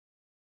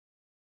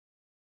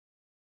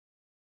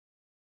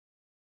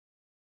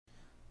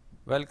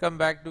Welcome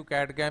back to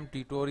CAD/CAM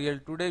tutorial.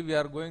 Today we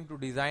are going to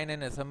design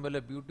and assemble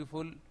a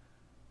beautiful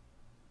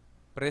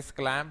press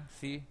clamp.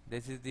 See,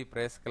 this is the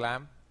press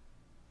clamp.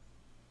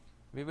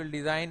 We will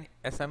design,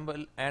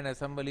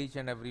 assemble each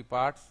and every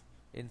parts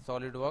in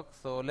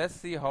Solidworks. So let's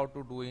see how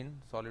to do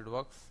in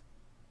Solidworks.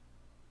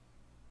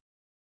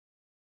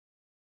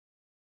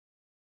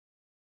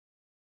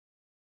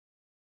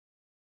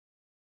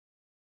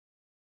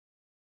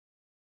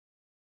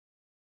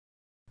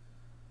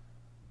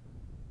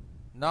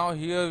 Now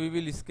here we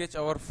will sketch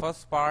our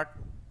first part,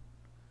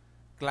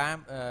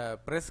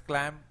 press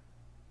clamp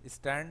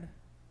stand.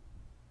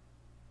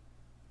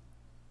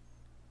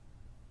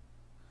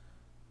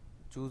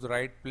 Choose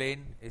right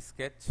plane,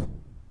 sketch,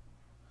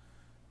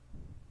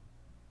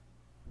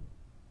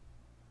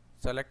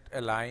 select a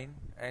line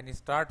and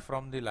start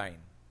from the line.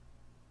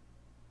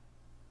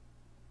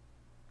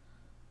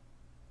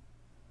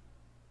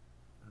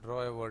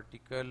 Draw a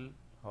vertical,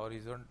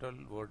 horizontal,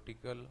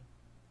 vertical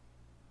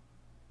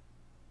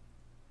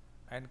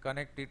and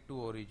connect it to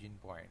origin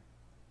point.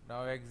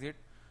 Now exit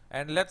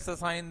and let's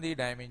assign the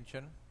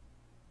dimension.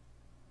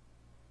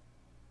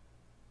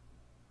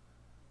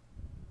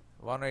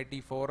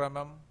 184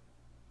 mm,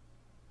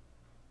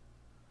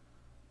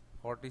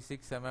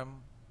 46 mm,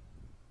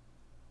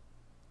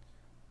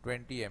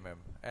 20 mm,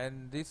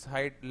 and this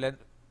height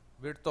length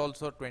width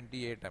also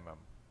 28 mm.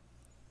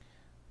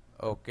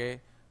 Okay,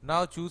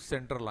 now choose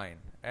center line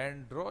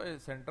and draw a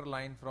center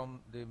line from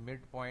the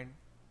midpoint.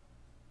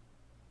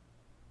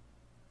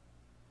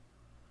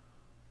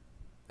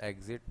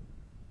 Exit,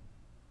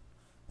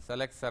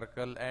 select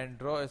circle and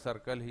draw a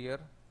circle here.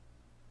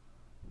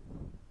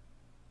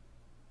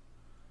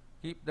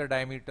 Keep the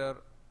diameter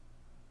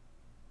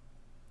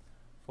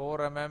 4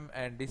 mm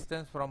and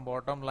distance from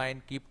bottom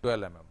line keep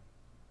 12 mm.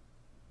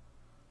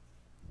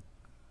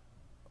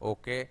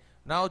 Okay,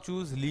 now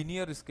choose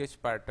linear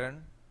sketch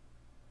pattern.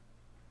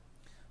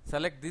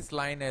 Select this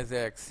line as a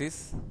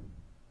axis.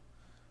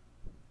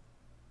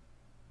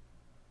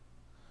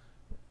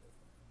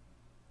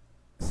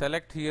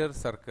 Select here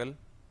circle.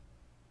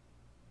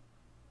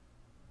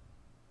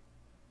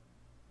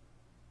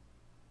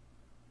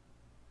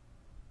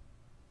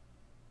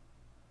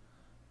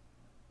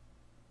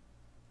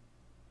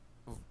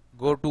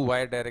 Go to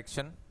Y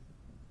direction.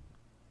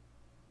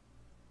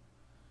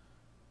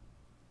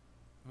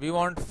 We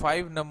want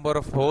 5 number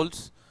of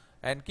holes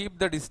and keep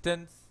the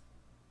distance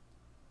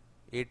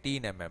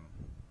 18 mm.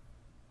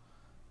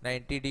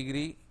 90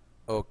 degree.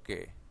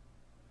 Okay.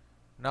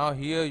 Now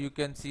here you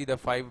can see the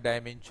 5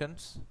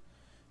 dimensions.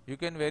 You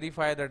can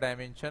verify the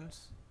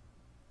dimensions.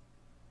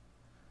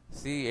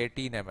 See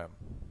 18 mm.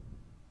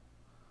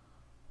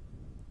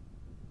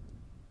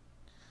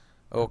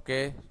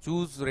 Okay,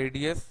 choose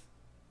radius,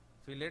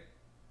 fillet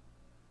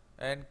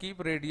and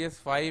keep radius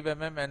 5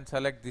 mm and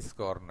select this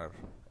corner.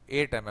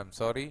 8 mm,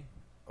 sorry.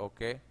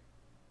 Okay.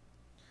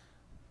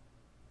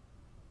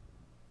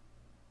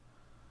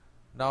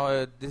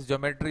 Now this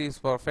geometry is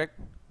perfect.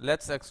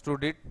 Let's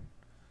extrude it.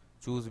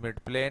 Choose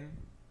mid plane.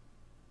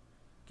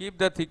 Keep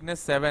the thickness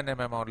 7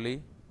 mm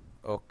only.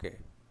 Okay.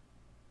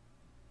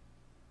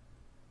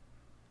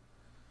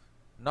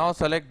 Now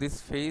select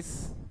this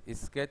face,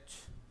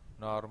 sketch,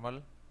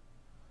 normal.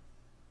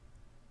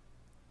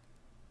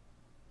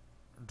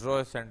 Draw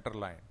a center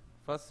line.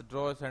 First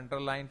draw a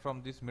center line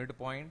from this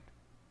midpoint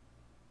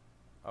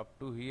up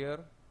to here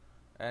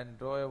and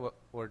draw a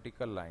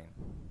vertical line.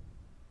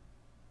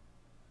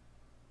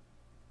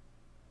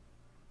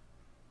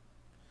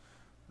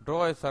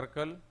 Draw a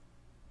circle,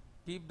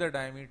 keep the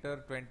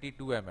diameter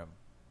 22 mm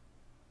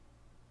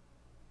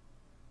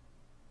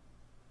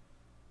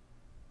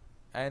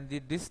and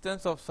the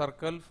distance of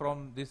circle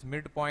from this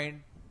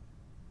midpoint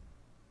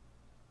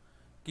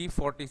keep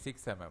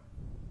 46 mm.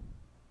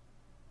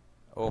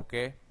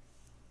 Okay,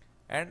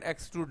 and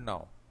extrude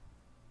now.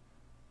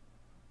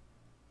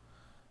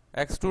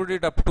 Extrude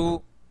it up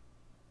to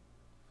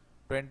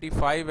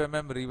 25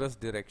 mm reverse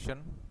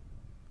direction.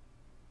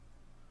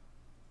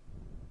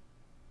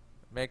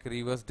 Make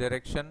reverse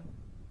direction.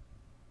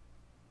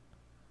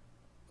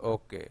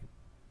 Okay,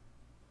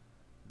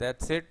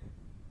 that's it.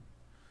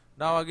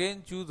 Now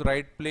again choose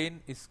right plane,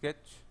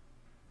 sketch,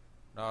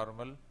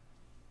 normal,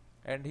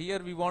 and here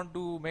we want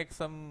to make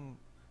some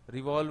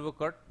revolve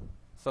cut,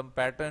 some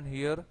pattern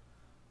here.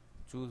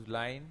 Choose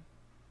line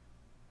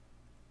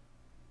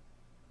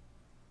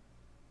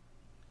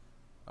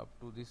up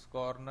to this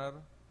corner,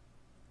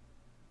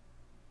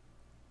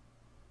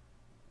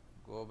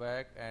 go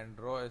back and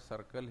draw a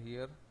circle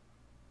here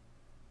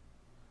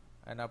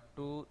and up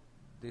to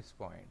this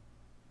point.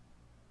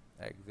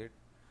 Exit,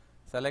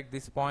 select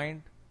this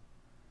point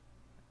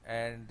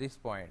and this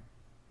point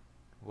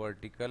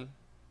vertical,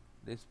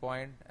 this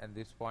point and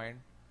this point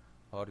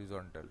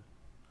horizontal.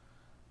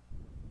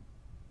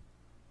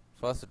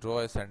 First draw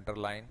a center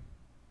line.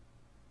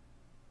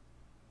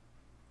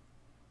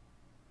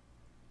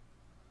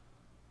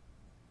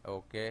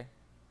 Okay,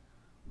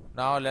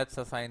 now let's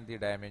assign the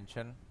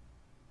dimension.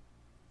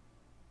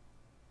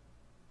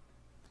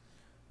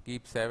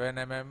 Keep 7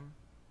 mm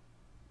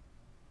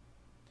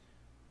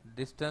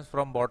distance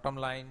from bottom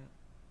line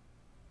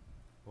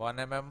 1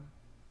 mm,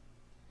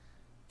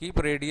 keep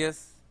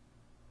radius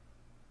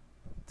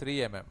 3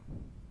 mm,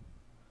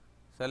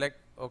 select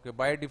OK.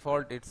 By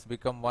default it's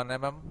become 1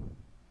 mm.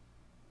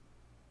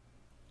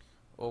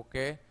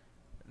 OK.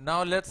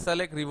 Now let's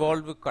select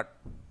revolve cut.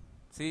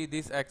 See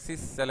this axis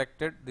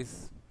selected,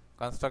 this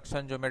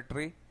construction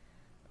geometry.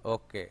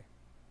 OK.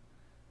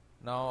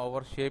 Now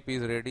our shape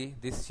is ready,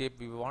 this shape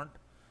we want.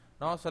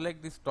 Now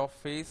select this top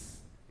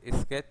face,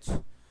 sketch,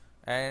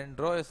 and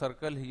draw a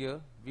circle here.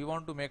 We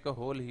want to make a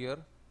hole here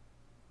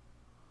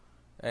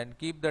and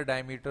keep the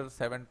diameter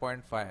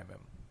 7.5 mm.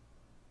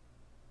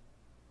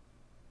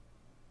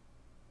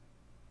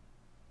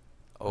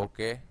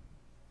 OK.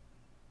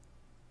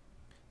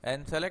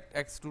 And select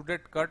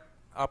extruded cut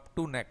up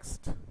to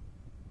next.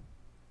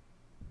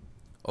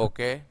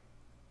 OK.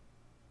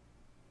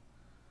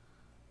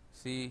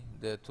 See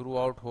the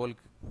throughout hole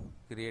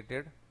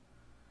created.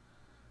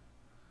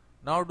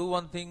 Now do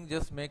one thing,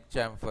 just make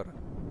chamfer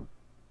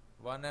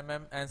 1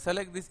 mm and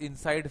select this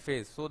inside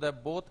face so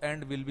that both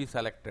end will be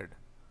selected.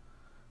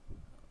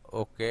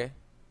 OK.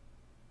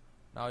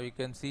 Now you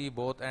can see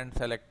both ends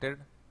selected.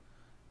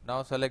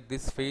 Now select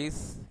this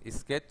face,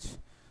 sketch,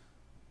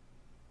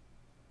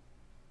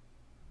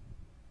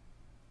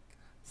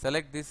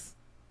 select this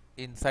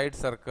inside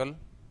circle,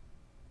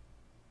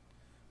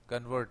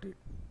 convert it.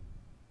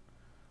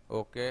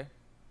 OK.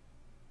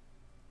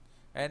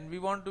 And we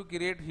want to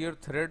create here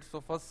threads,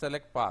 so first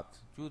select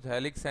path, choose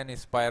helix and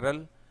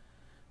spiral,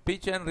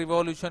 pitch and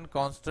revolution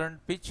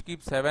constant, pitch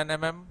keep 7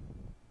 mm,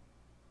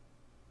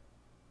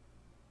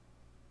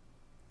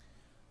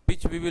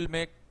 pitch we will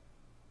make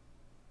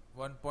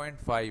 1.5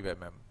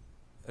 mm,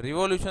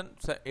 revolution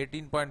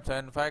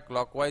 18.75,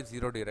 clockwise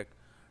 0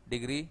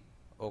 degree.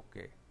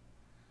 OK.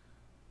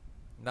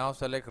 Now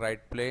select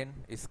right plane,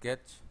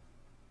 sketch.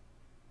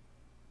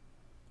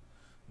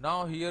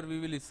 Now here we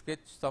will sketch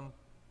some,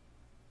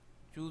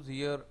 choose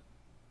here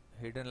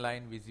hidden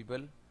line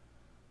visible.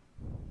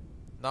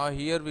 Now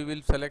here we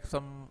will select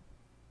some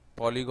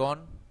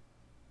polygon,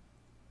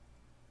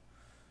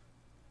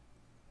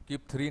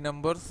 keep 3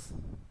 numbers,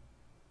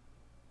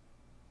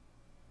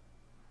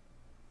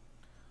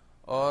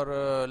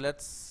 or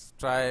let's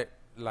try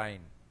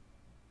line.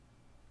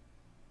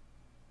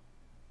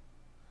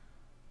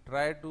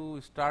 Try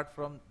to start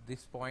from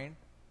this point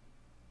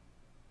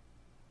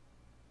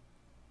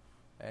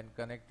and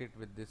connect it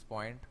with this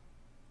point.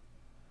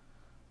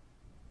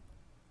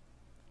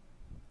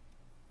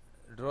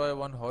 Draw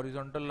one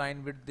horizontal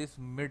line with this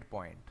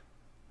midpoint.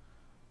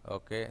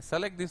 OK.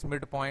 Select this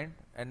midpoint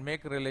and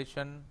make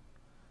relation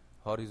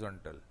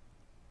horizontal.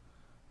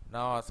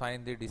 Now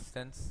assign the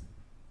distance.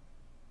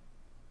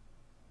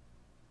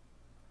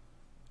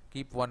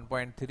 Keep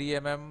 1.3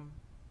 mm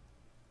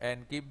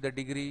and keep the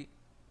degree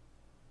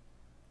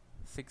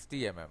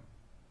 60 mm.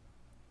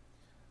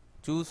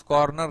 Choose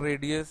corner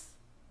radius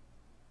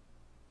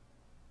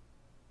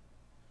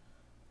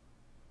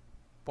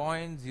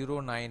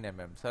 0.09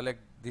 mm. Select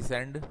this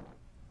end.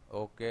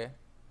 OK.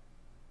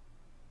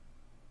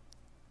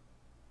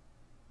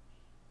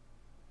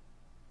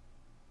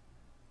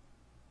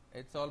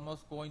 It's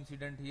almost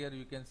coincident here,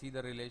 you can see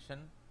the relation.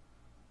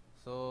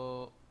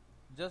 So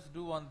just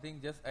do one thing,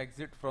 just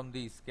exit from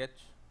the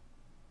sketch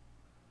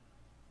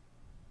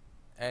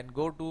and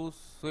go to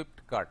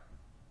swept cut.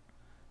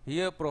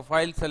 Here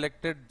profile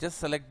selected, just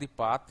select the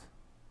path.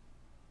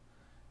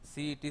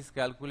 See, it is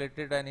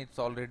calculated and it's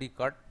already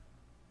cut.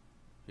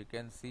 You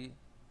can see.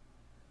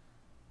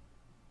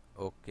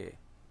 OK.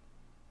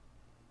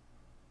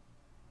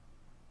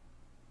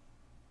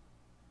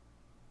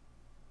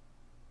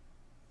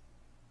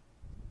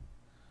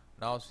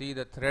 Now see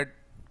the thread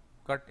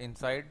cut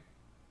inside.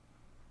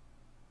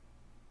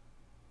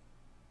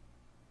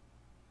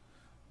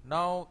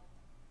 Now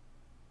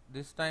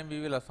this time we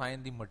will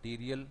assign the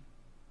material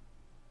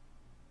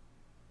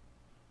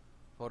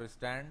for a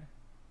stand,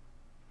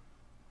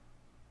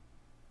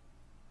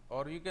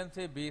 or you can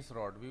say base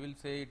rod, we will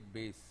say it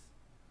base.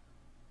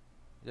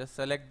 Just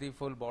select the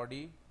full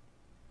body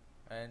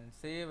and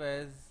save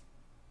as,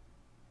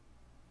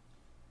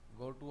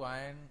 go to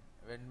iron,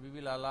 when we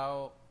will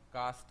allow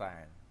cast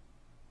iron.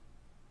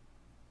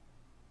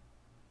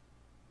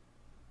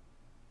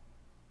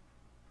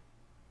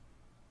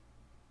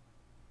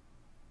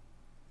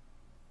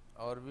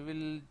 Or we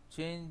will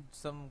change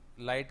some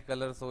light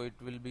color so it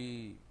will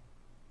be,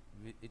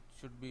 it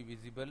should be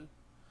visible.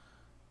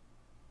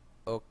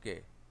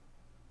 OK.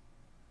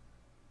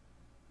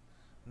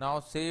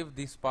 Now save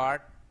this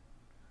part,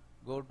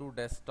 go to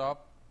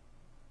desktop,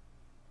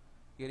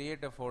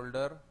 create a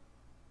folder,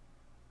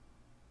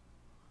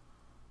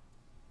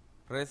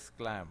 press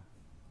clamp,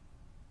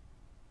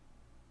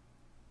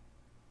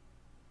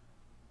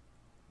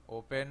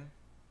 open,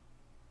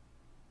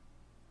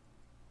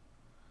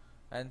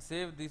 and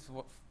save this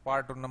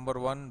part of number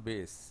 1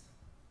 base.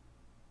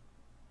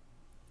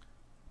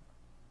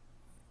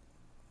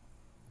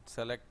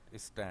 Select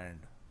stand.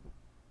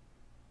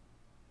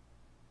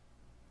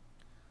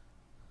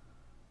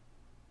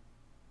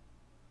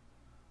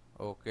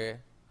 OK.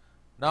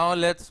 Now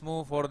let's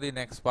move for the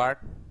next part.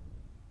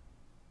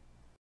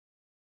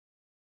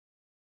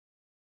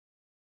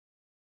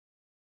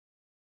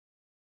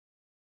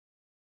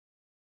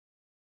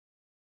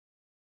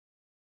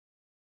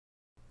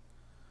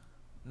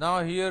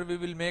 Now here we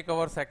will make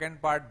our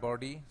second part,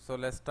 body. So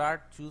let's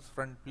start. Choose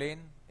front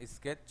plane,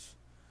 sketch,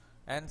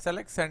 and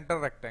select center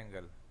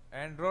rectangle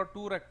and draw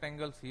two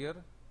rectangles here,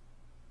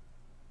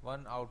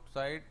 one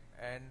outside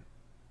and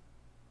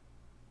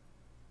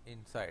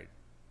inside.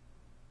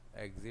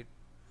 Exit.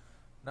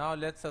 Now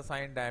let's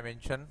assign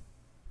dimension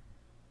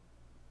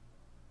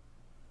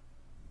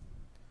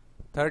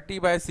 30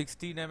 by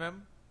 16 mm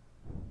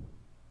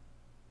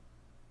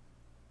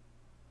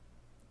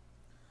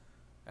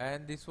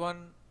and this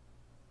one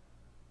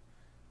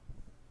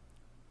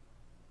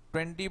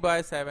 20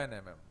 by 7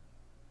 mm.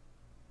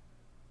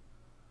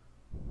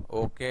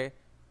 Okay,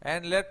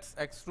 and let's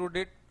extrude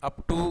it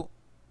up to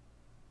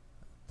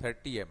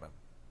 30 mm.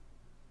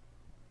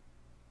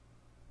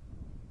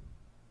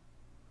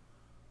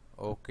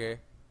 Okay,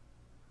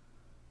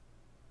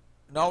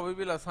 now we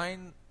will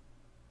assign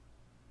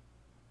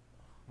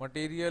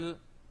material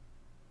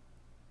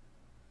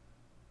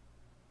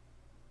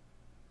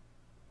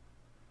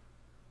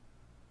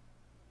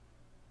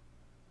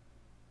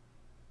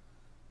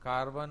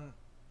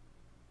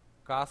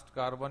cast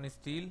carbon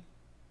steel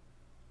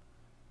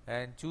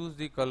and choose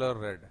the color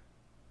red.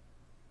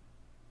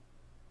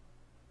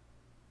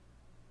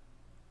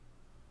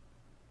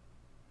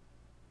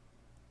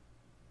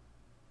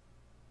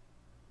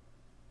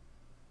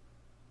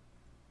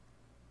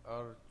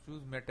 Or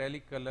choose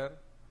metallic color,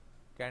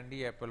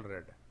 candy apple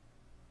red.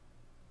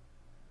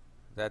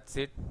 That's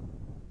it.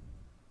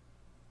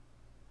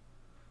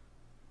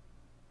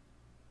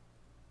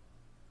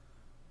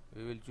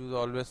 We will choose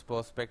always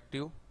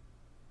perspective.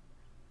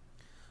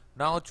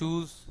 Now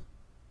choose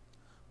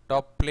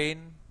top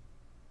plane,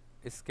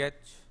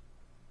 sketch,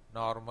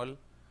 normal,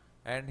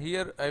 and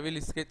here I will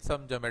sketch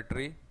some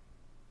geometry.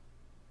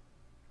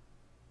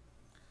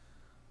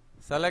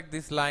 Select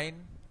this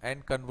line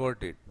and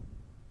convert it.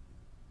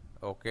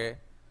 Okay,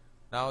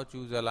 now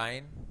choose a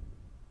line.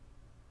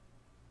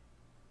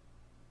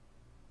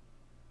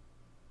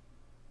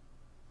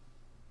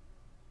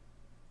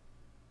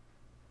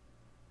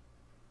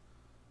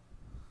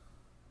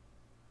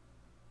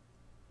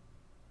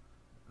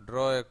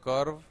 Draw a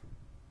curve,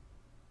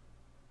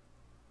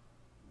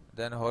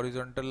 then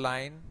horizontal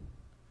line,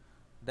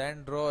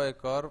 then draw a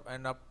curve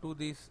and up to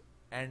this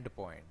end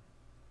point.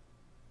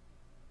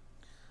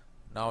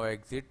 Now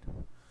exit.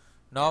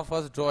 Now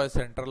first draw a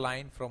center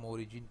line from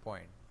origin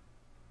point.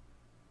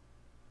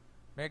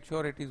 Make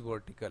sure it is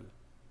vertical.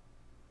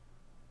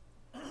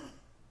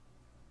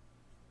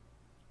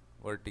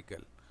 Vertical.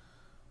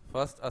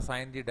 First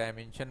assign the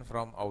dimension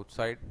from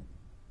outside.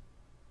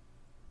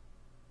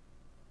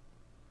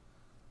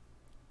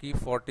 Keep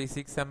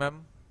 46 mm,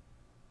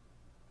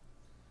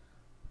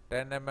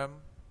 10 mm,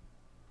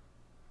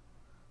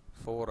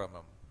 4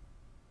 mm.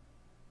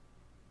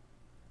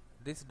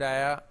 This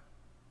dia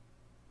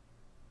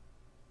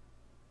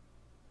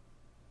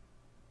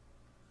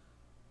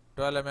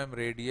mm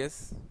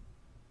radius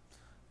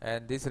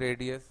and this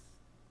radius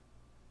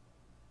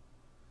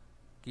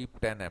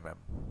keep 10 mm.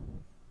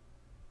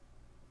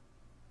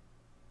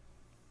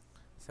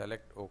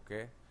 Select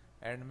OK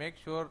and make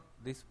sure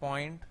this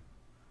point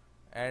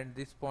and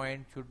this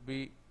point should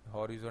be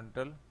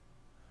horizontal.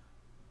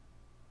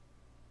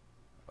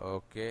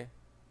 Okay.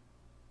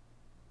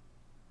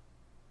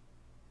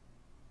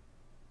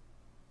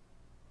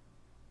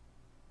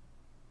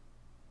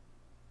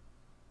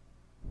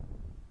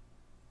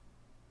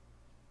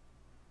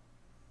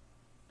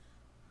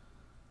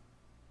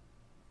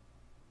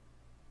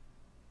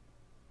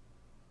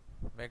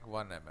 Make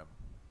 1 mm.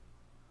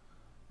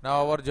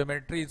 Now our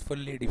geometry is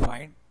fully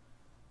defined.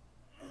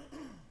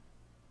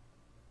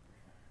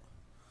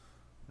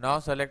 Now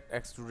select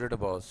extruded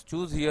boss.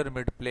 Choose here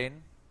mid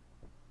plane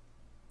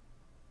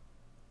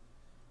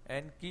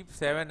and keep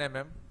 7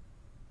 mm.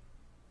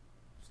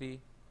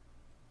 See.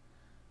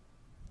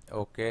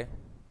 Okay.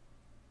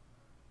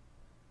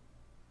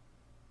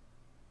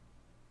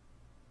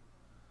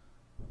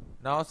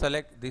 Now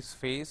select this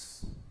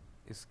face,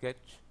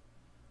 sketch,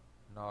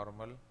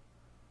 normal.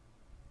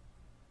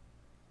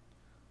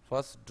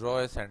 First draw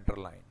a center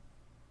line.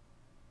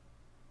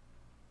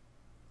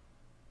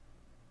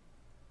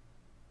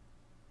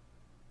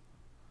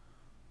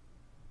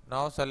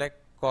 Now select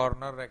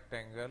corner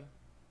rectangle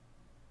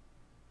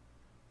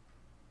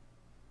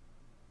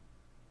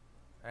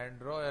and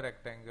draw a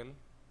rectangle.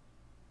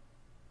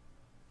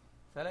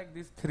 Select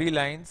these three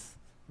lines,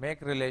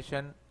 make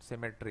relation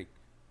symmetric.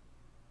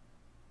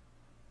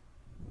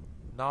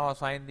 Now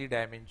assign the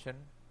dimension.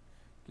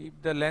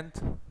 Keep the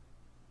length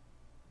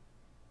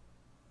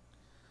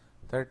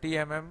 30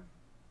 mm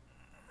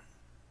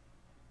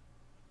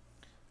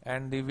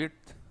and the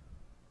width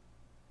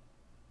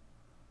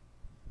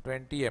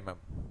 20 mm.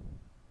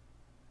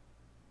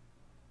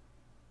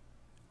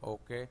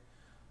 Okay.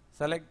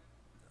 Select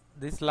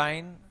this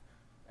line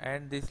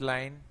and this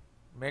line,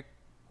 make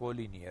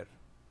collinear.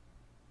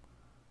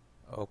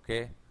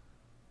 Okay,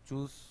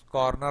 choose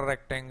corner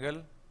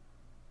rectangle,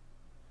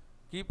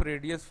 keep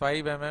radius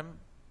 5 mm,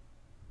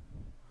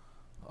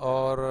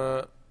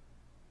 or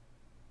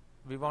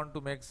we want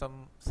to make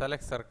some,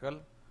 select circle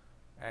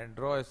and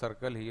draw a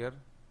circle here,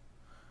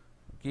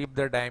 keep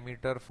the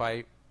diameter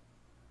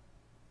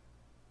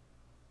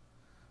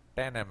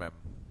 10 mm.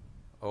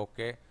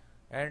 Okay,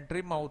 and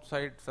trim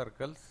outside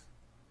circles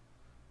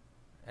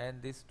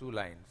and these two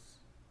lines.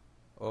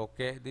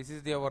 Okay, this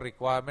is our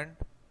requirement.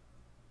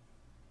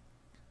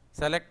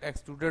 Select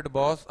extruded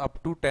boss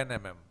up to 10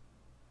 mm.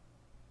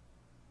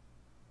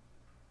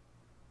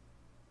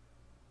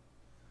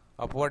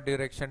 Upward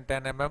direction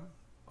 10 mm.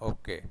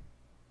 Okay.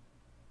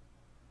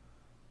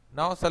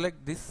 Now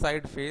select this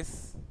side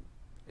face,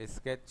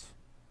 sketch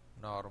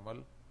normal.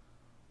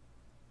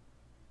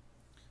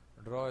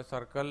 Draw a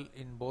circle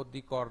in both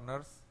the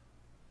corners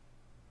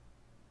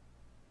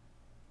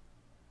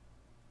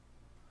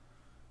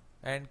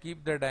and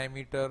keep the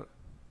diameter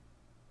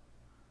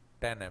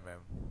 10 mm.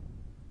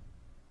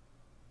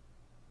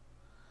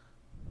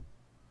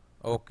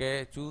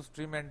 Okay, choose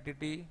trim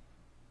entity,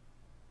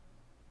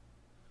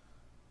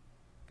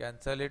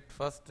 cancel it.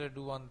 First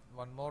do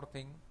one more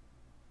thing.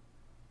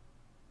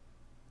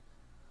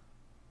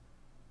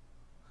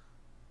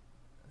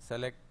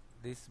 Select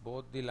this,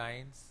 both the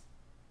lines,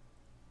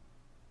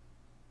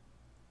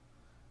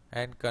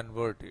 and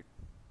convert it.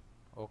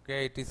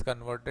 Okay, it is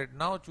converted.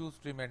 Now choose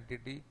trim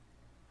entity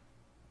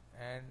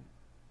and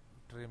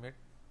trim it.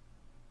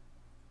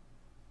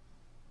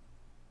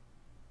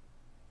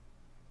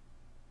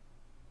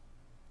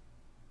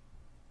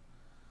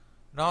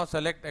 Now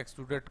select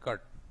extruded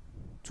cut.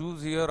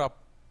 Choose here up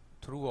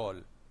through all.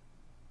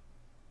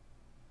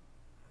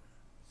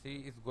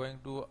 See, it's going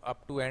to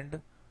up to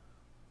end.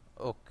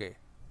 Okay.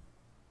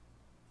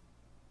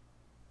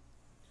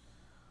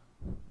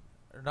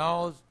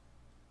 Now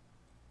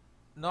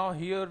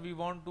here we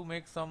want to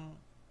make some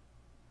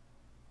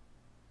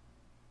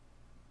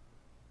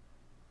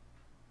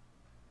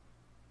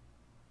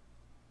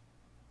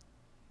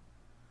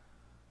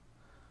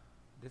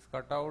this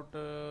cutout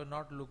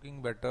not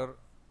looking better,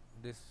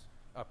 this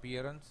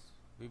appearance.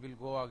 We will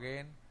go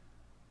again,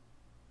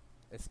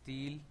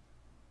 steel,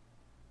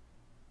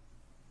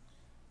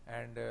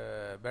 and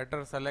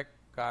better select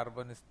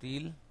carbon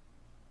steel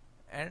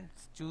and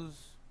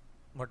choose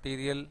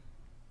material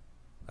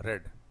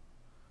red,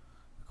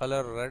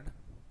 color red.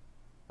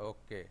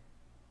 Okay.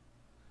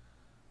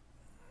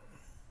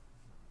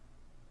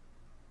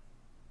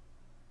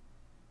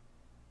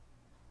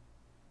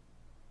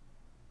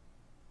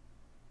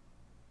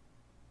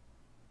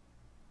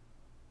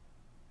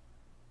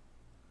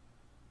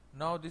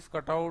 Now this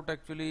cutout,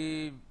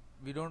 actually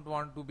we don't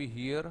want to be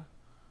here,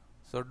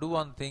 so do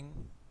one thing,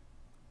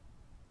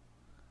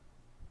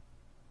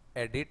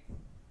 edit,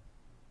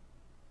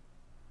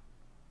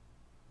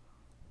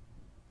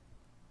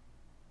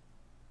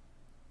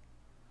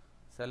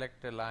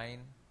 select a line,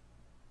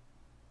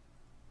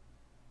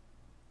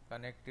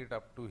 connect it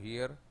up to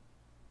here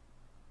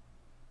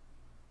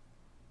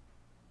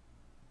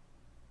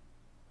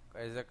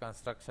as a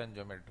construction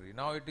geometry.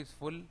 Now it is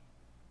full,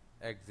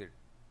 exit.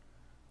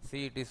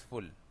 See, it is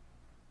full.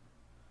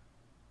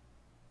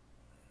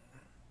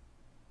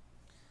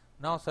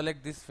 Now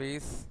select this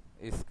face,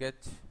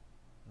 sketch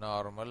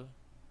normal,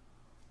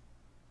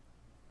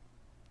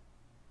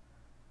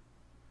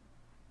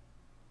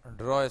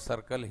 draw a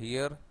circle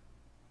here,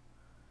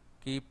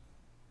 keep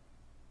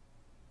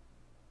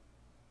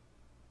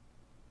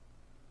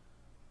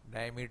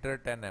diameter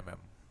 10 mm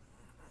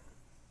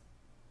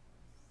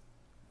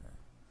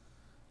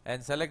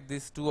and select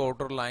these two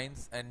outer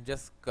lines and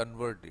just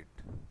convert it.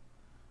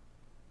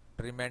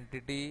 Trim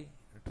entity,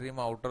 trim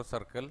outer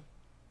circle,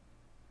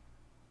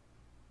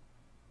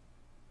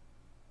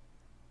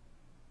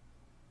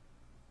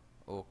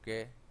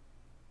 okay,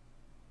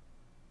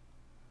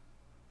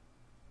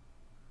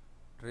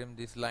 trim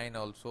this line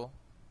also.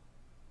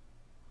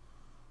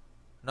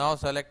 Now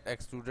select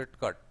extruded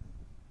cut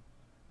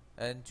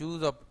and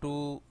choose up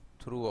to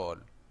through all.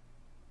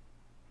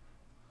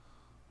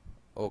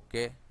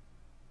 Okay.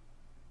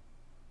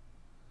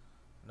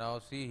 Now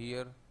see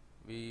here,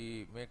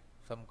 we make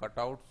some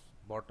cutouts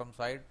bottom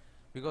side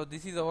because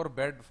this is our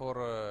bed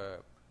for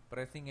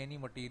pressing any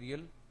material.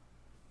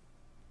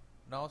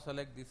 Now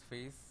select this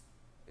face,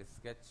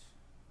 sketch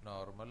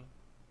normal,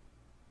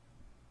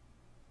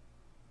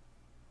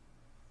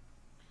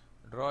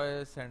 draw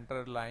a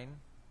center line,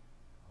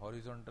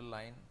 horizontal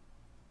line,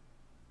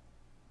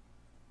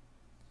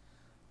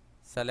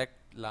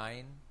 select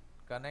line,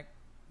 connect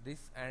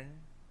this end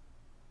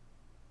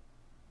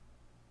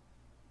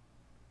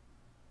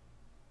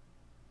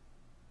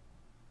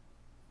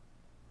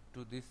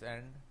to this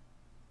end,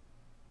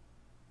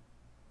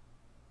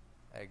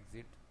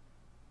 exit.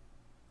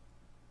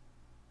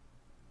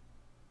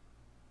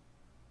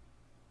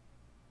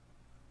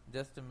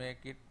 Just make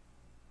it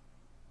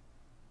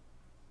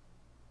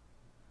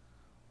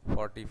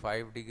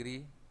 45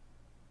 degree.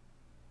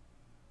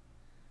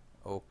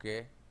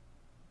 Okay.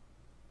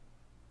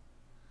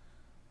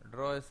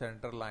 Draw a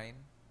center line,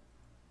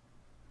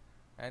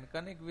 and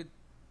connect with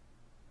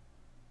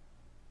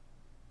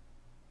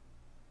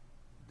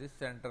this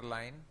center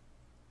line.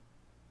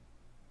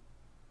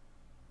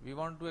 We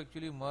want to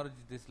actually merge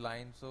this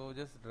line, so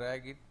just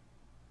drag it,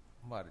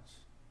 merge.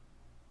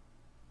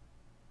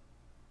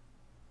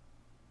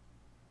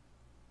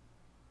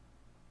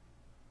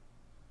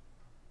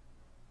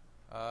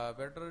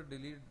 Better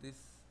delete this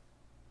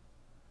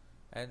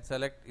and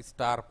select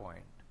star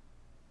point.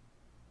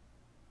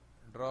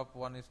 Drop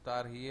one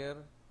star here,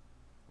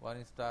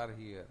 one star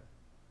here.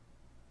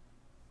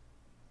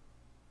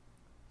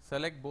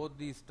 Select both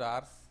the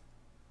stars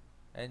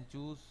and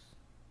choose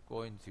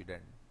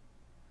coincident.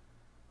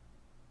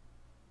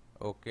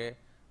 Okay.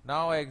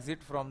 Now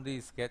exit from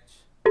the sketch.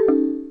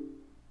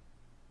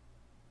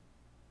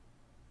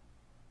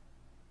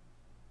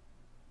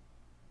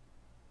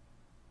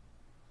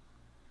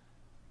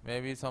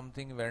 Maybe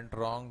something went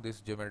wrong this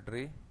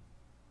geometry.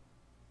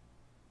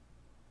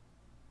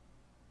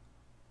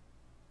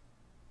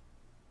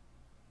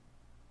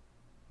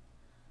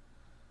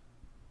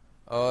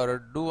 Or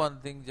do one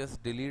thing,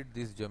 just delete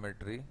this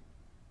geometry.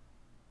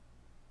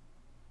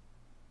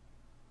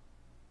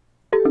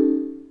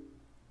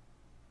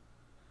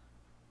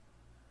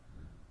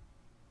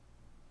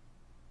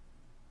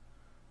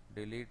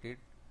 Delete it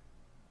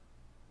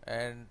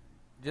and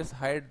just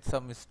hide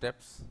some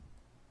steps.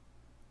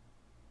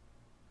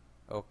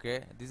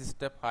 Okay, this is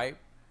step 5.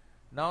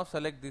 Now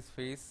select this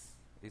face,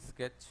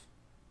 sketch,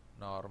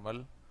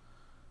 normal,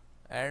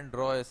 and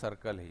draw a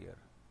circle here.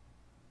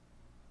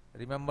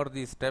 Remember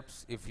the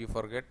steps if you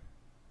forget.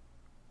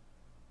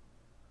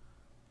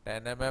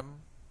 10 mm.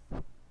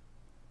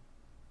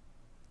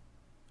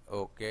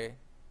 Okay.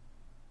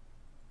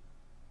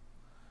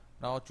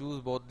 Now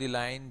choose both the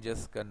line,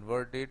 just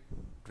convert it,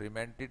 trim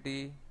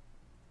entity,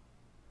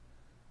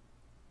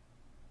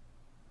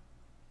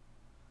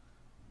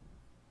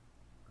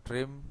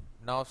 trim.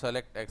 Now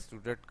select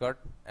extruded cut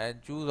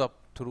and choose up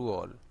through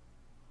all,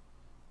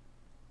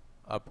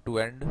 up to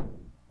end.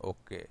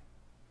 Okay.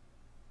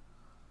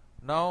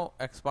 Now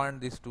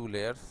expand these two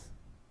layers.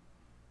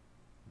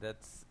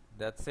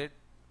 That's it.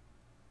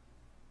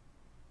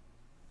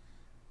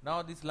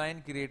 Now this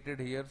line created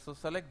here, so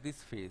select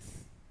this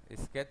face,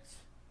 sketch,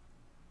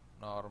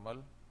 normal.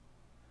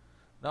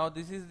 Now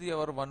this is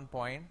our 1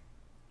 point.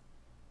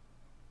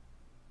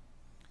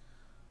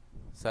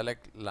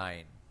 Select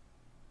line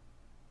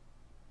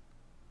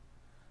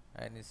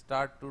and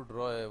start to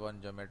draw a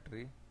one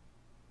geometry.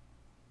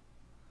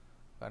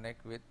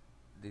 Connect with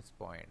this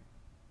point.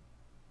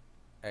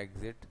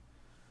 Exit.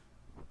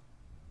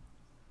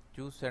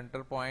 Choose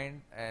center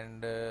point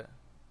and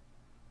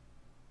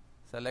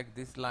select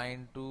this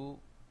line to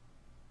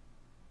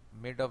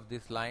mid of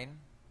this line.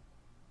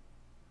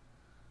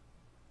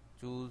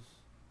 Choose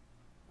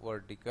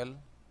vertical.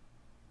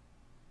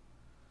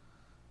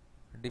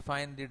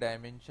 Define the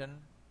dimension.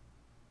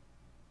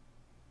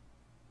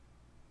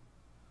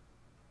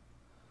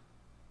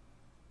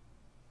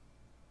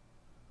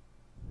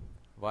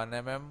 One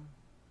mm.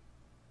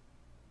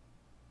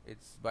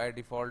 It's by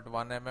default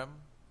 1 mm,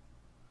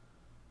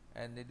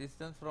 and the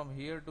distance from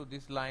here to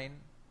this line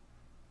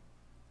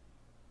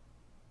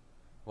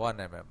 1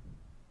 mm.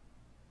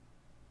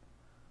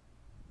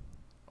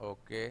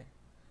 Okay,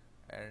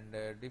 and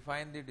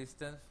define the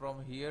distance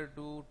from here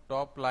to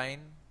top line,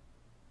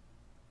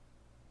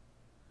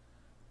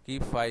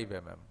 keep 5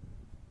 mm.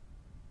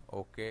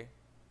 Okay,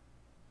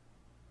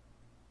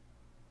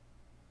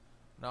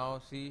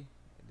 now see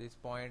this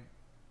point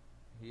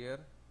here.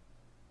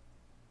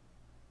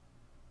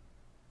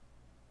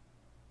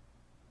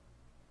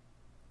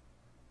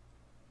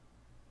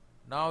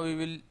 Now we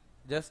will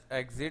just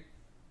exit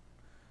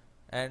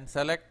and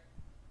select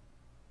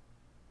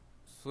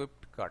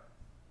swept cut.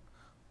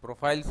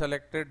 Profile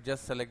selected,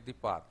 just select the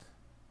path.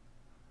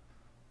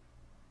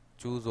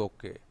 Choose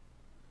OK.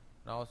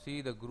 Now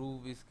see the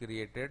groove is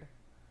created.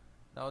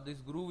 Now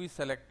this groove is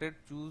selected,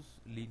 choose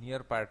linear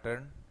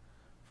pattern.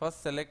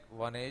 First select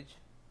one edge.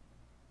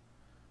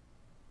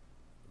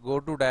 Go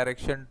to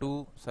direction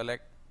 2,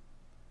 select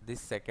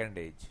this second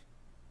edge.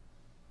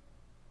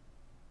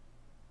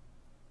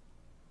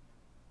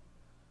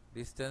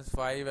 Distance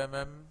 5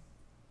 mm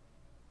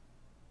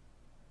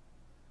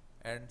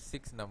and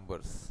 6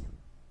 numbers.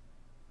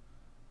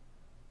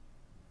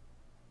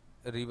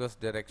 Reverse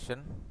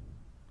direction,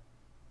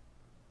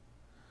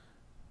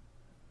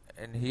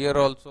 and here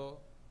also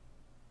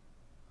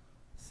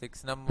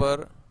 6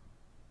 number,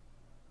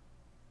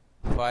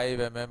 5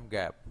 mm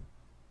gap.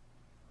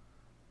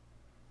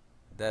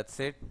 That's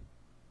it.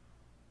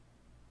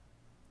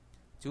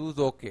 Choose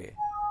OK.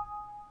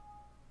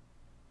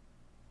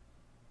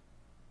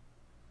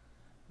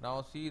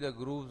 Now see the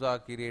grooves are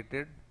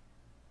created.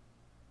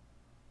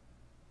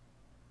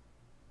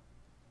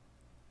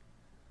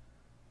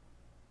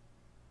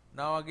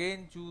 Now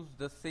again choose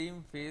the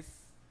same face,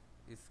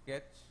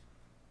 sketch,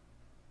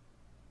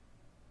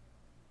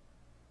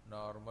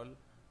 normal.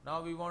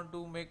 Now we want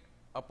to make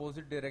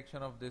opposite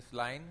direction of this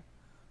line.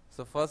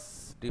 So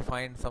first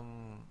define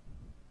some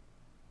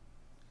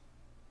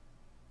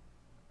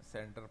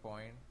center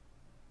point.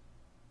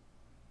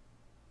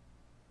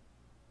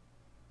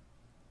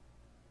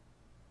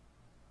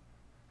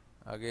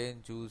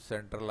 Again choose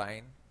center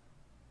line.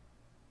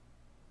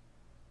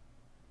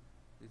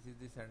 This is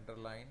the center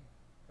line.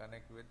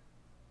 Connect with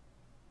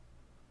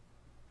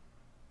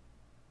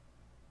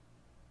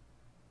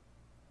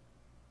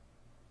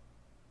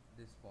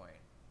this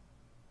point.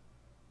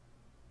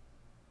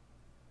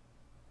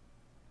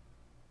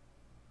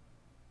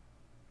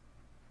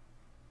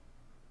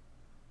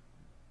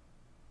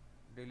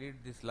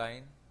 Delete this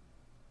line.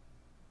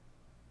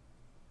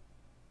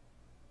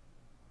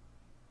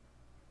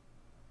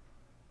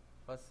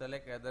 First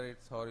select whether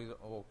it's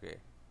horizontal. Okay.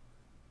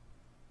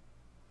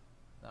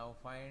 Now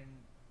find,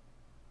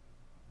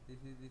 this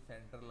is the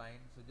center line,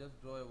 so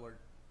just draw a word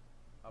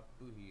up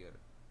to here.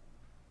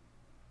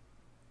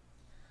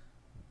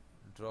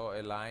 Draw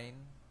a line,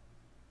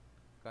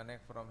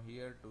 connect from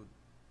here to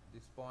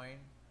this point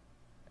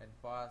and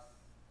pass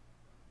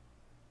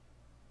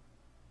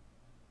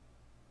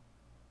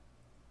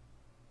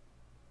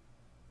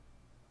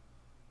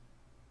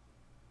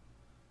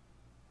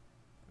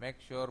make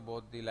sure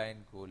both the line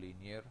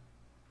collinear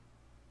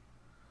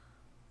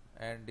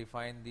and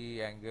define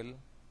the angle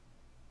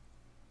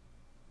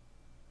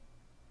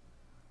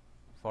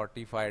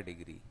 45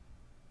 degree.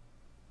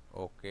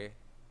 Okay.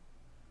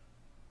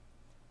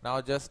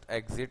 Now just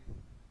exit,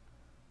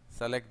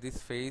 select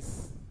this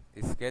face,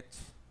 sketch,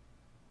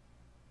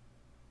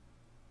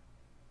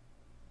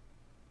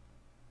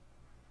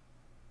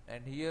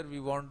 and here we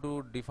want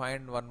to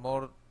define one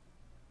more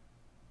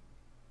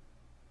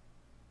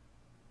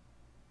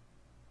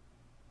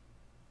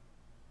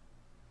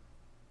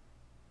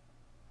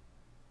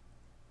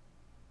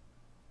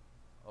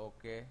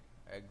okay,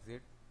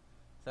 exit,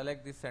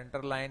 select the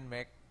center line,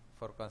 make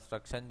for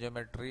construction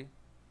geometry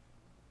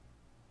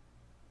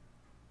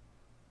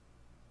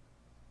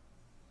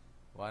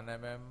 1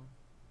 mm,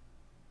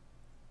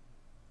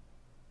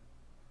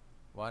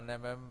 1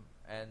 mm,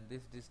 and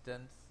this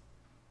distance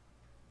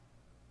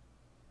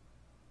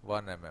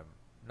 1 mm.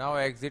 Now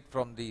exit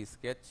from the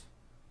sketch,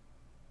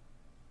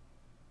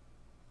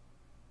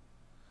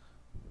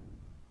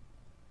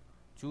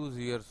 choose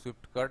your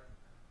swift cut,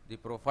 the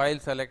profile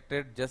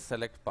selected, just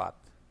select path,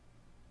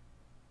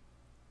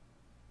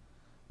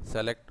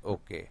 select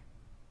OK.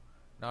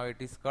 Now it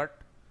is cut,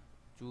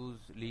 choose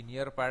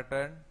linear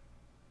pattern,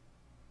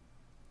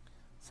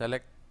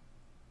 select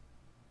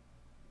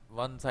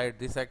one side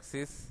this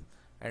axis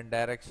and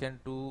direction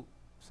to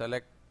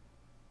select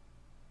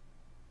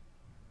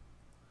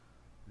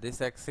this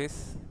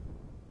axis,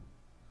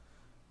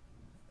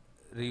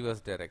 reverse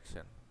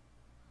direction.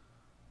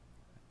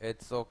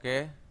 It's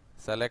okay.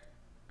 Select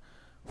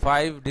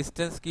 5,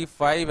 distance keep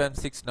 5 and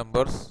 6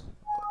 numbers.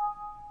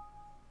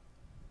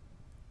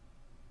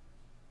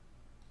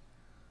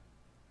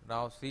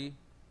 Now see,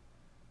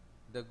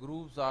 the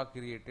grooves are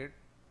created.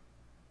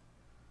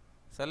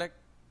 Select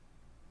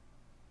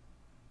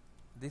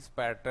these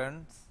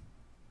patterns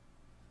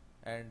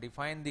and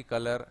define the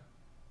color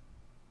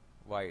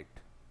white.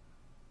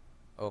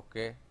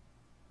 Okay.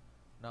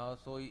 Now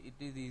so it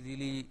is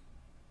easily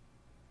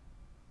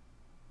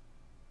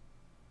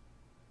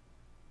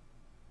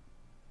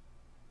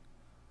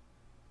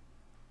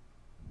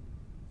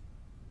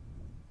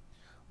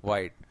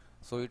white,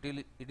 so it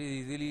is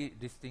easily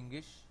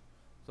distinguished.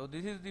 So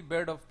this is the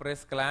bed of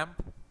press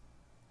clamp.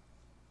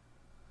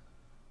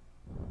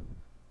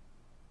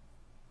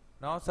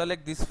 Now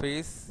select this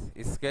face,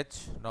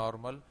 sketch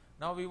normal.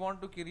 Now we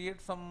want to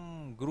create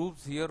some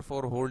grooves here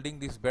for holding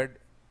this bed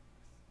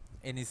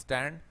in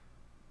stand.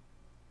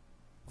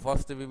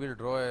 First we will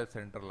draw a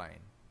center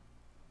line.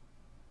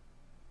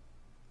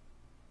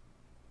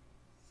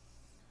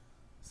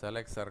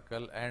 Select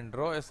circle and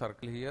draw a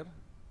circle here.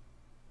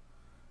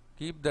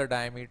 Keep the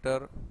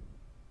diameter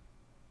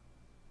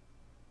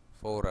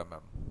 4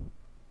 mm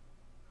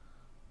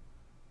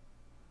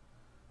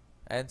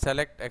and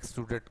select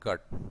extruded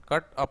cut.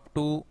 Cut up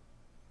to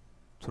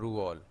through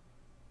all.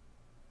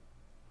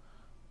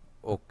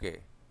 Okay.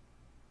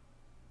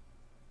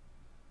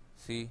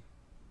 See.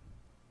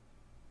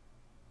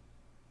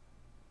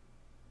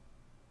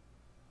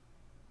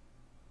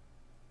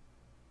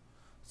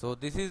 So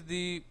this is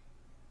the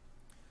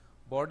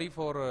body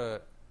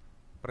for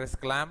press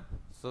clamp.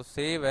 So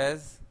save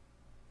as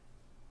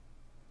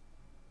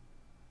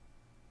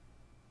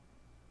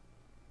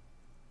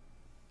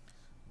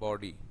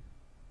body.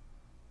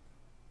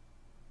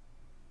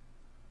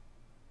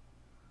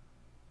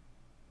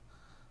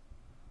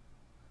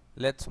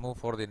 Let's move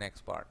for the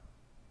next part.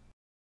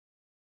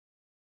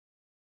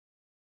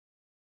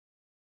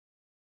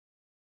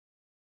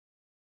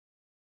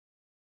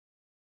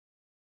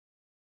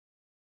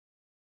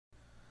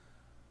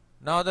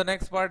 Now the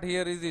next part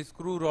here is the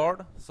screw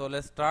rod. So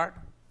let's start.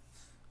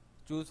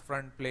 Choose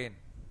front plane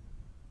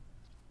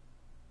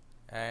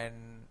and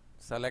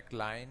select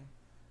line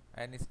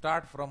and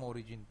start from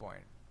origin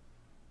point.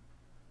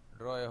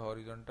 Draw a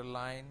horizontal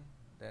line,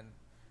 then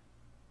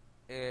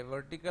a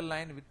vertical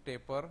line with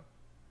taper,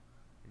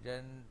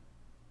 then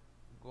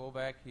go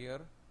back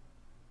here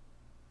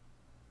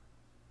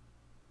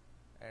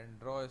and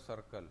draw a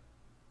circle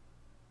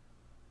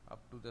up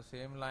to the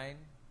same line,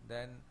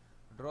 then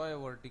Draw a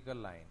vertical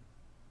line,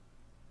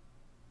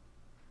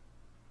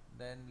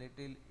 then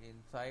little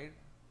inside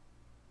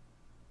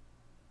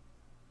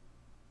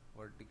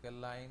vertical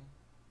line,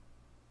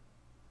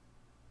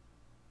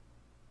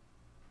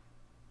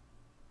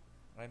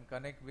 and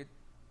connect with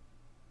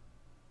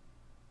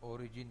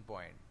origin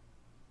point.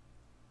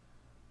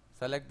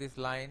 Select this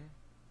line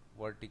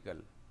vertical.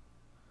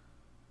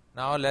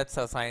 Now let's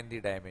assign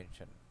the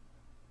dimension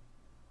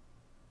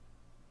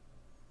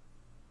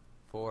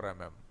 4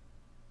 mm.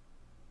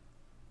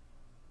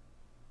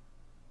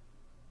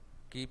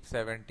 Keep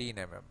 17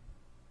 mm.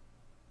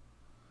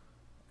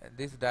 And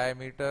this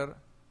diameter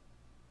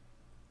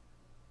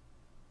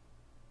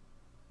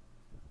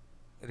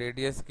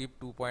radius keep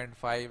 2.5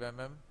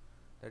 mm.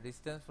 The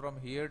distance from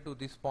here to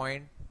this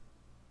point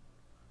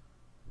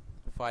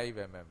 5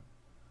 mm.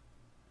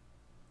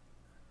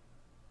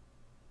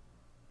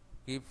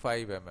 Keep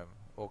 5 mm.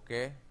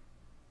 Okay.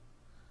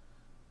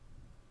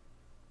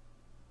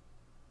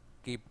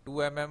 Keep 2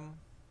 mm,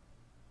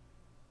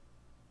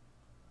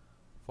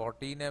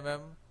 14 mm,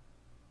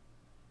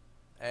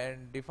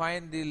 and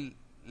define the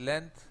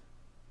length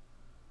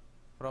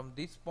from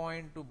this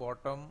point to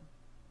bottom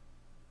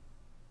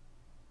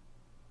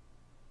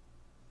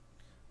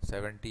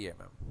 70 mm.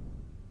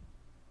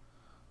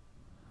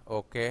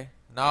 Okay.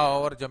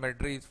 Now our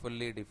geometry is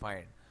fully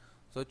defined.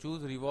 So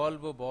choose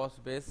revolve boss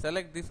base.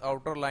 Select this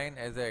outer line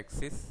as a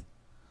axis.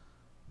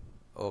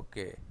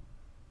 Okay.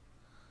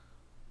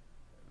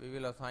 We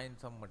will assign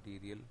some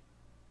material.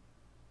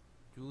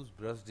 Choose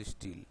brushed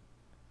steel.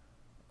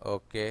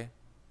 Okay.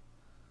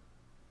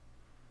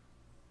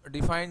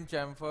 Define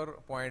chamfer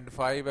 0.5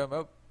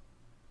 mm.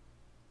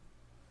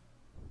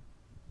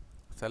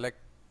 Select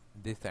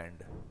this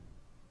end.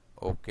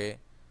 Okay.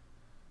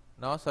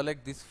 Now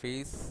select this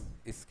face,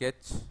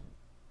 sketch.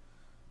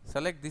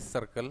 Select this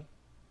circle.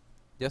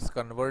 Just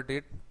convert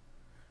it.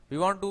 We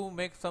want to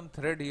make some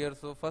thread here,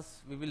 so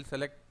first we will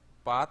select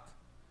path.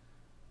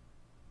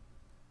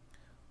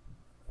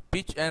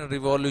 Pitch and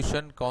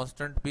revolution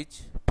constant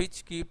pitch.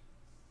 Pitch keep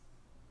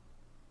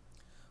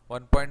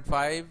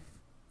 1.5,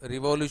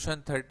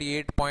 revolution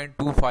 38.25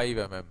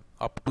 mm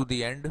up to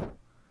the end.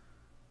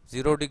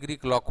 0 degree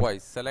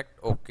clockwise. Select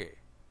OK.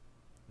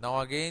 Now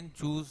again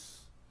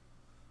choose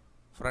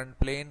front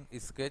plane,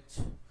 sketch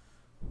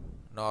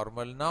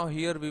normal. Now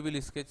here we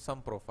will sketch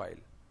some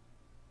profile.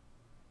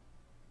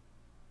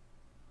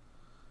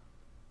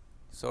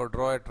 So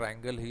draw a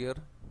triangle here.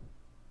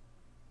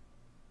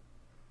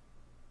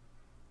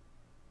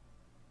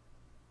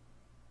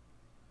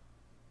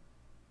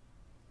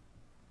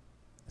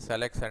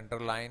 Select center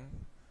line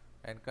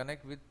and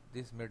connect with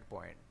this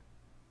midpoint.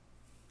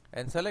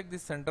 And select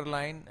this center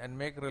line and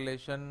make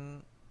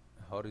relation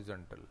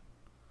horizontal.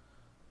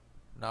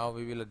 Now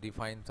we will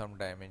define some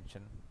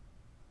dimension.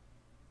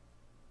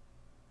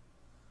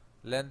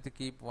 Length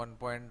keep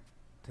 1.3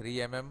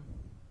 mm.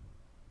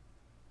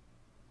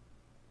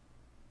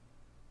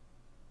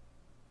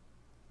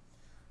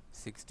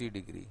 (60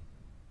 degree).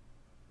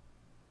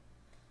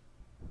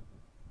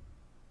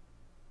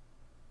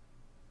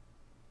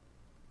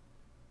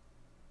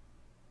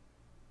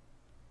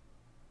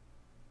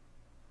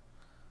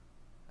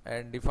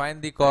 And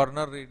define the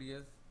corner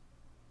radius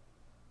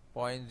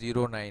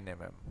 0.09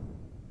 mm.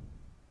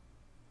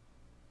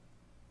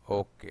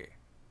 Okay.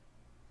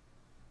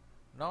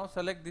 Now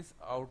select this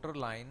outer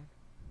line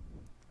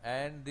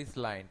and this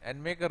line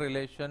and make a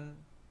relation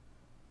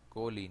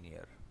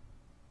collinear.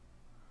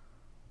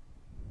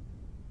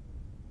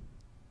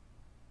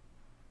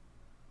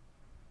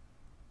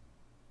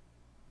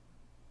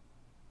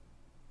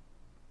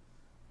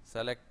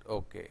 Select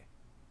OK.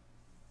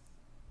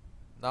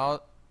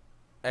 Now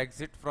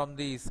exit from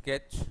the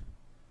sketch.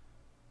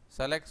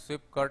 Select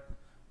sweep cut.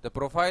 The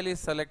profile is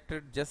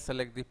selected, just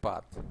select the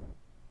path.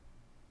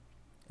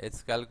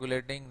 It's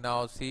calculating.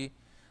 Now see,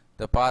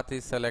 the path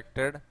is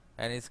selected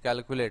and is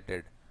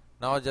calculated.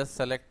 Now just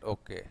select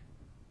OK.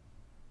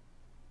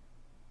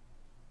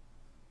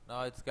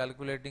 Now it's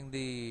calculating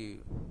the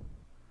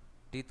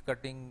teeth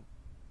cutting.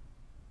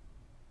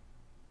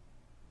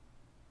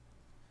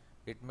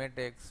 It may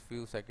take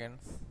few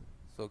seconds,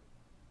 so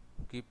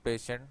keep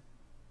patient.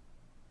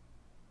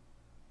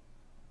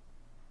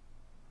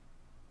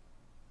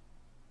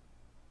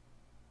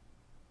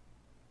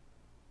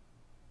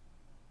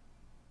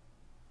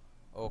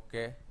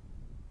 Okay.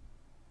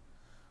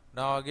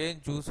 Now again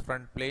choose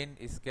front plane,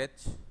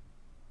 sketch,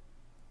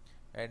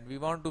 and we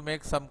want to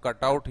make some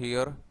cutout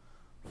here.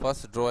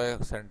 First draw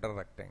a center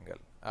rectangle,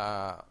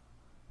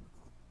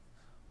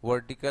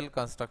 vertical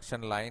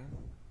construction line.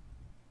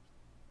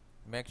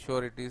 Make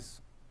sure it is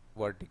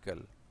vertical.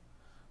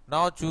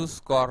 Now choose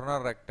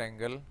corner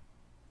rectangle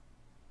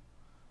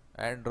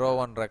and draw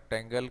one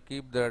rectangle.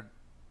 Keep the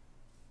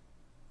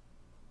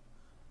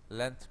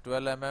length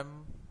 12 mm,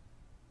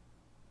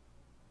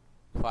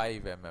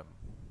 5 mm.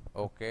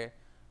 Okay.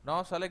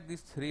 Now select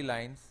these three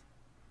lines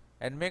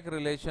and make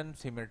relation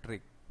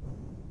symmetric.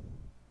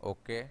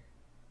 Okay.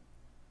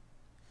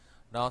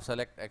 Now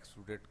select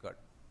extruded cut.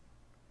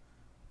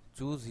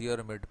 Choose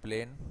here mid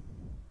plane.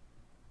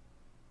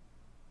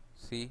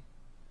 See,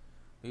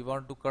 we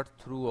want to cut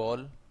through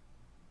all.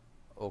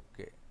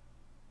 Okay.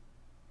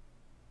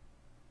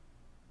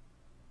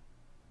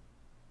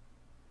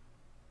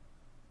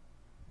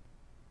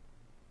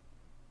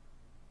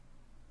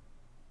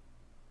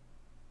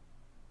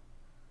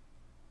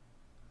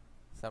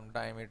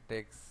 Sometime it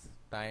takes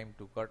time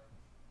to cut.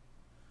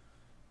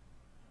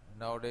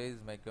 Nowadays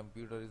my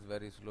computer is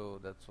very slow,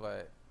 that's why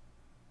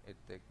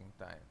it's taking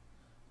time.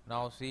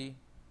 Now see,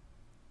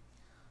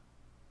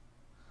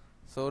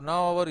 so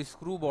now our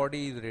screw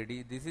body is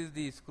ready. This is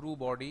the screw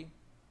body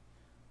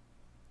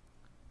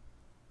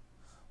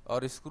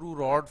or screw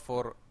rod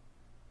for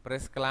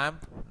press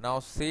clamp. Now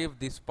save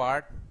this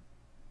part.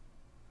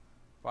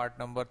 Part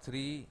number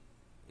 3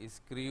 is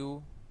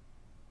screw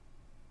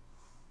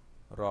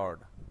rod.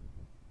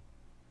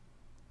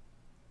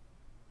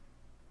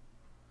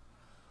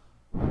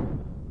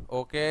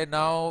 Okay,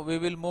 now we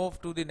will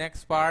move to the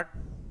next part.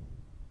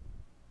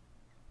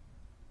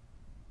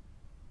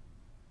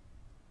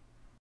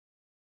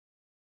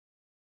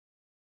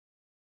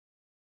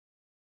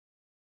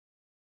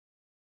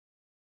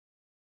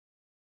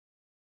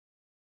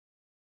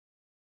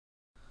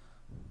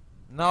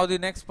 Now the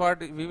next part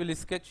we will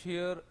sketch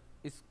here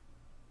is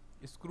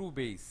screw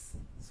base.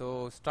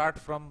 So start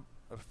from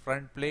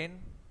front plane,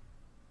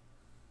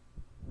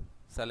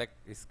 select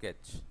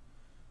sketch.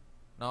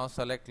 Now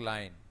select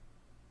line,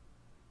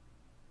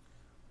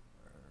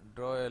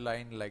 draw a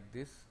line like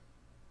this.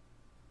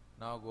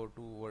 Now go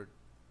to word,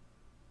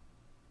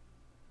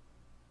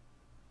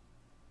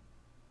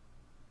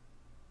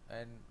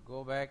 and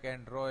go back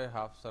and draw a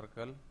half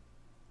circle,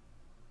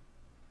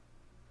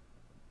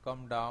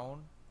 come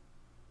down,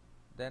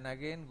 then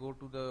again go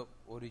to the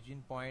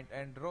origin point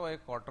and draw a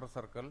quarter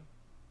circle,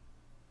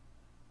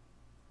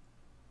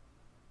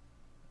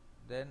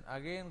 then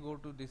again go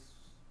to this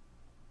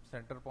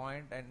center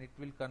point and it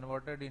will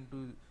convert it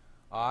into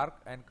arc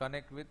and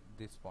connect with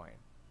this point.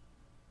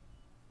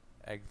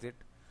 Exit.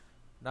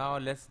 Now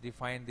let's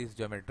define this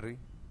geometry.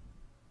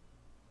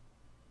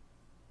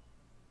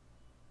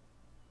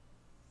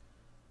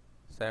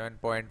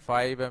 .5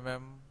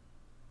 mm,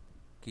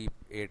 keep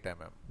 8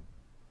 mm,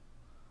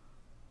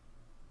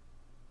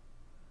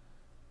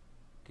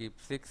 keep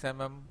 6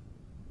 mm,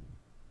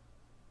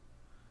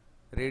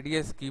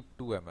 radius keep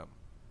 2 mm.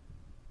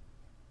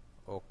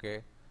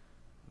 Okay,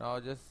 now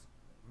just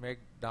make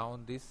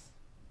down this.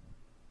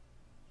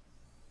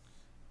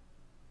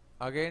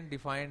 Again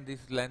define this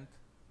length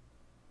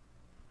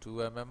 2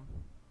 mm.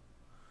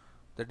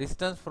 The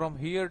distance from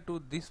here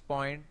to this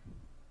point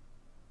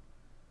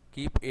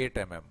keep 8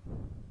 mm.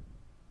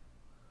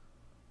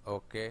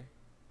 Okay,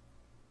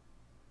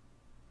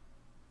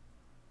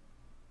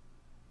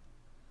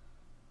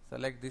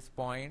 select this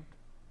point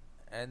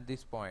and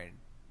this point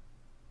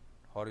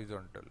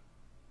horizontal,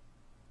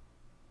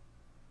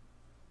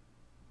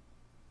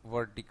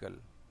 vertical.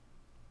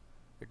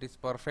 It is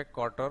perfect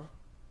quarter,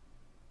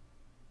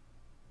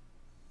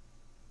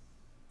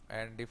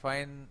 and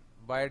define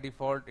by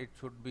default it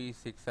should be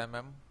 6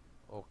 mm.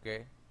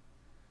 Okay,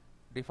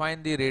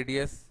 define the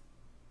radius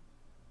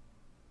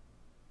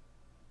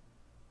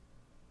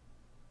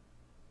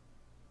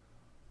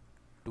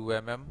 2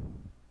 mm,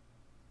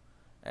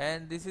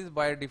 and this is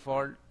by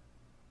default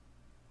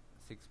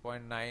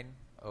 6.9.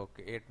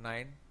 okay,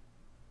 89.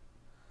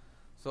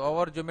 So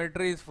our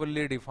geometry is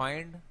fully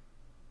defined.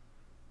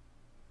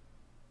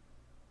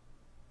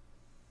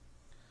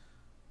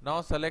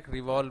 Now select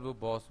revolve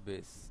boss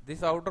base.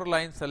 This outer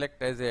line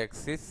select as a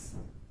axis.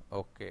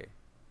 Okay,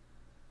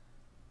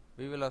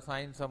 we will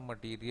assign some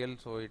material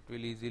so it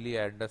will easily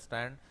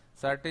understand.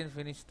 Certain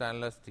finish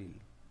stainless steel.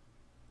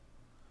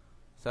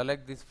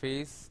 Select this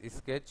face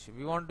sketch.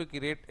 We want to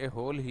create a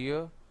hole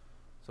here,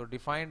 so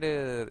define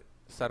a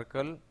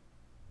circle,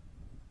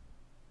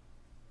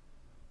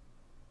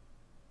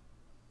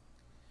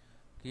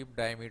 keep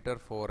diameter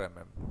 4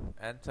 mm,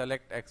 and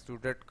select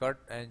extruded cut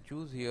and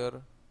choose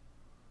here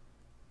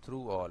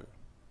through all.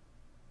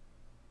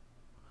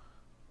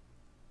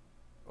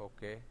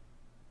 Okay,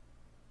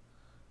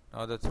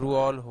 now the through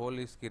all hole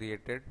is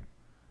created.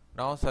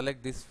 Now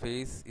select this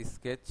face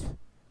sketch.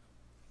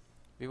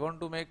 We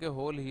want to make a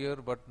hole here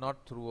but not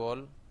through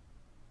all.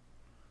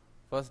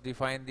 First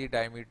define the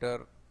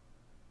diameter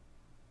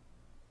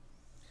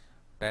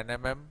 10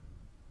 mm,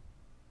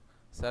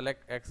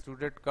 select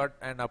extruded cut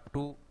and up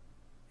to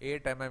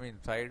 8 mm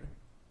inside.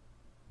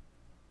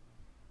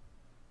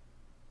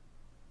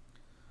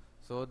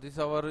 So this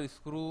our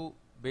screw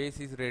base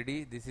is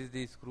ready. This is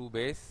the screw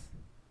base.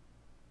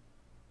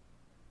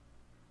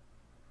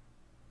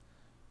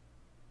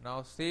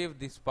 Now save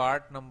this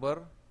part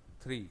number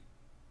 3,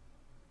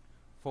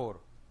 4.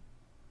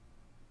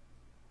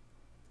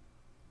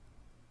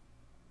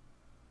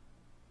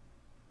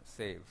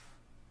 Save.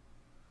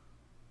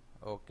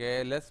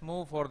 Okay, let's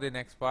move for the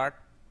next part.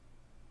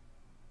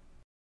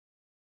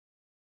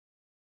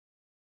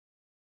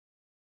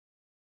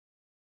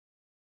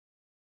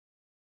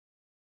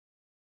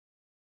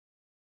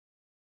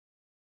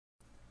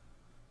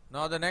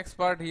 Now the next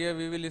part, here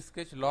we will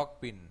sketch lock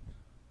pin.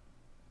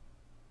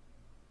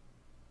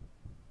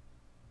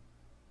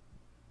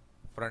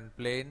 front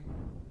plane,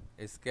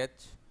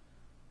 sketch,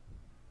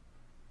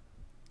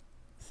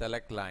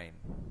 select line,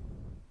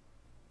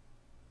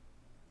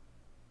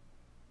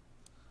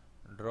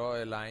 draw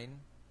a line,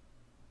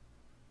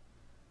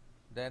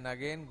 then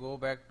again go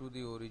back to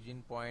the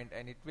origin point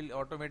and it will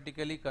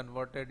automatically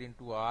converted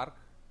into arc.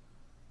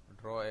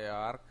 Draw a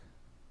arc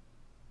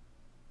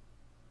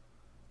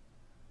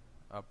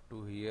up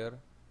to here,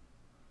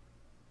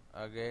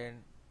 again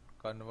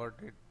convert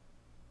it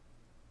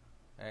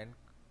and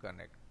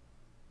connect.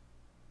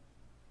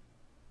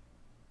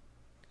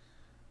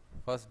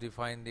 First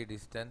define the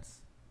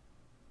distance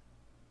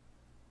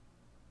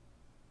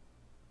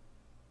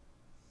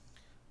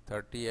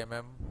 30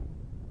 mm,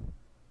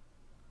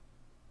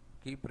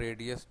 keep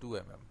radius 2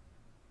 mm.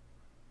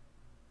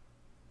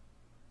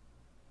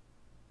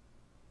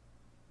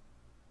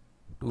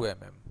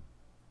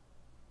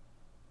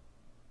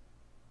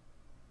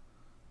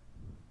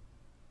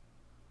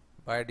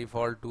 By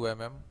default 2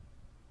 mm.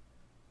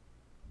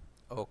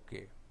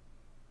 Okay.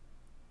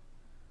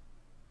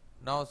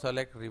 Now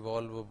select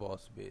revolve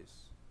boss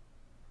base.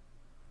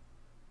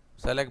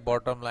 Select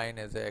bottom line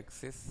as a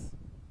axis.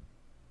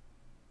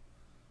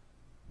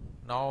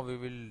 Now we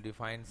will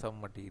define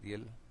some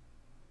material.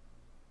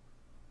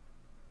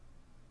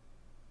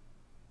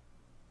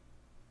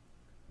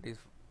 This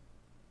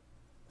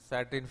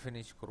satin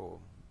finish chrome.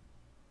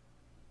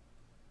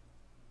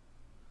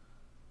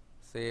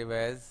 Save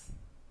as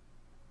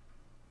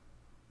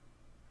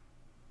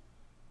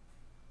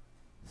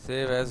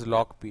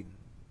lock pin.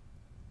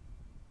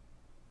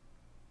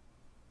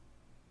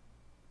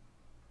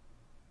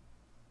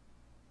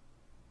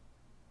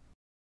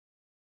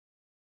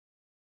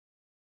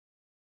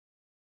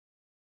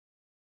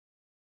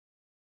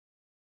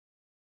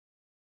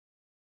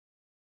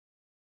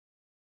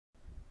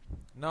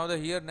 Now the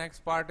here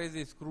next part is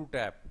the screw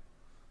tab.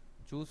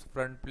 Choose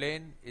front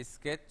plane,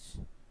 sketch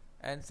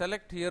and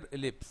select here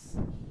ellipse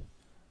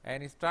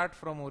and start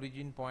from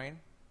origin point.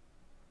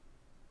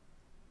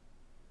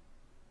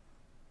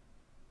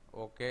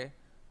 Okay.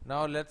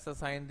 Now let's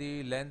assign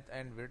the length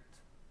and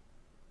width.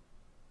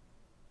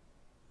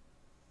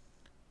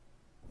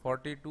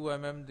 42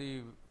 mm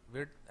the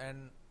width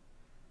and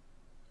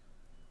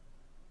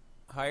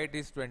height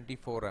is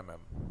 24 mm.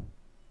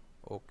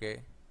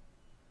 Okay.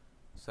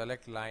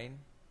 Select line,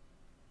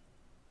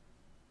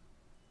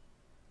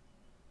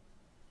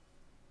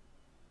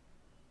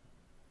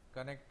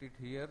 connect it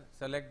here,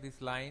 select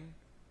this line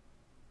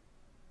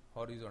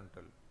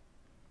horizontal.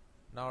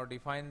 Now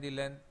define the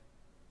length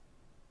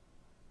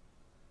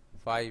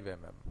 5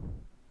 mm.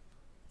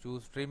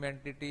 Choose trim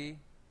entity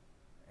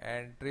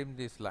and trim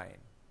this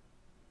line.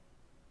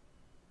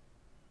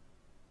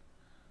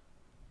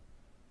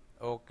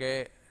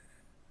 Okay.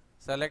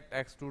 Select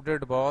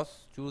extruded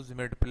boss, choose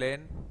mid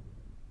plane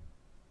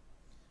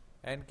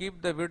and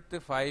keep the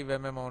width 5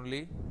 mm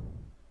only.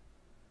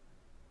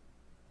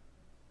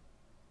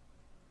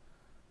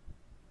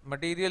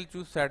 Material,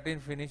 choose satin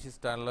finish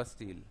stainless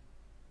steel.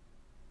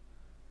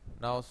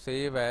 Now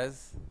save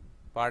as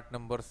part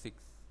number 6.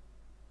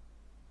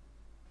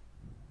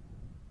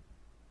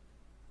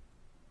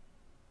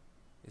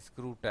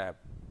 Screw tab.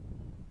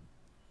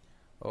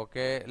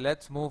 Okay,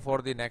 let's move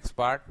for the next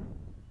part.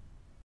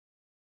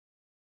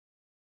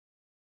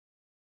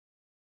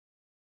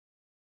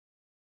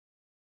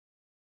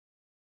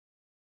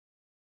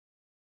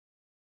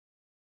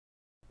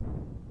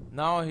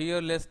 Now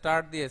here let's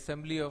start the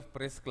assembly of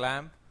press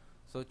clamp.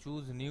 So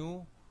choose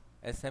new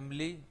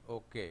assembly.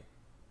 Okay.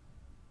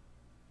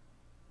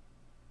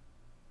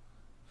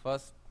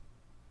 First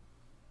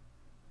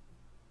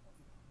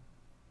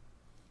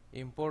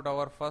import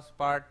our first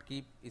part,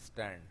 keep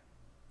stand.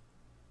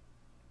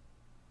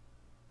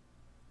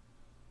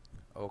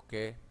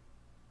 Okay.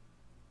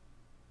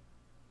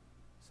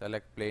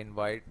 Select plain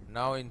white.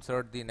 Now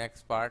insert the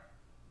next part,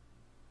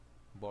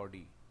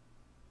 body.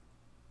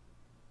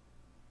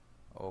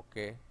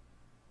 Okay.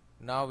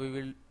 Now we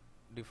will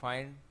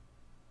define,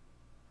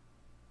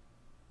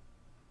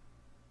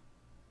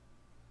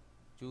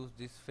 choose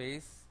this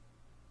face,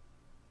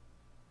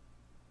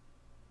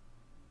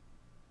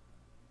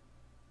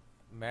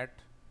 matte,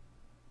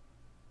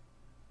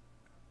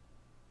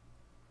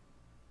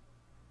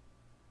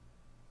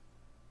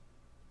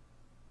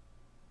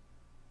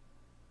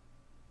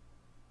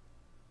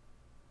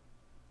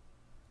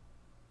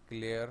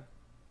 clear.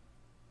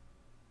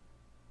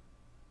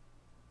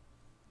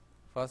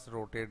 First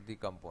rotate the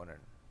component.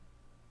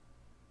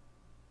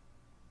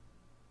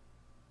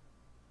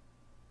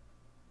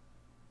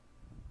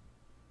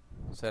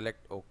 Select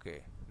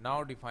OK.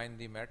 Now define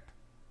the matte.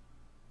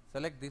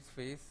 Select this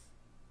face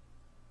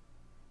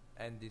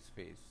and this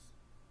face.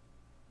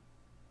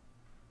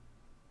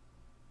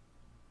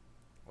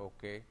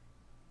 Okay.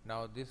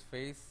 Now this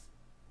face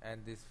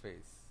and this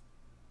face.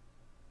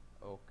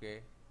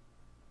 Okay.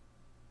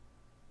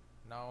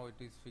 Now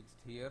it is fixed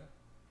here.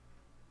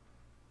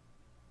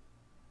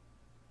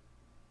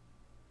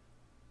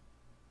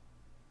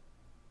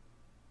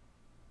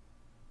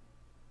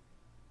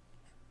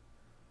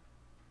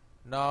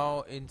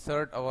 Now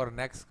insert our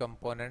next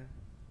component,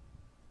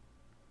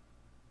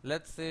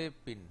 let's say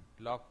pin,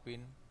 lock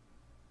pin.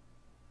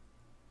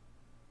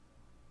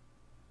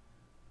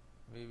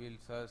 We will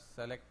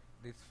select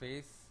this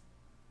face,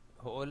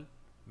 hole,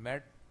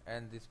 met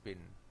and this pin.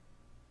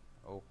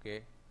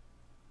 Okay.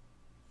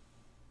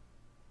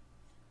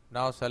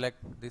 Now select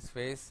this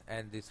face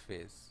and this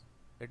face.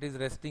 It is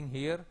resting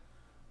here,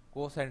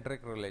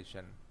 concentric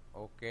relation.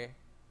 Okay,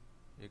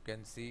 you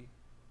can see.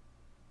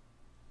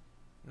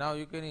 Now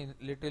you can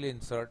little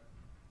insert.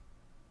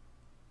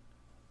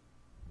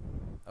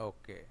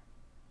 Okay.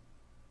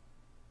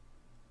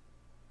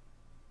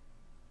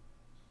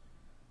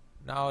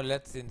 Now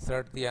let's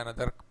insert the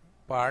another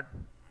part,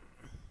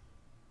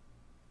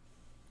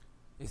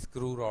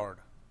 screw rod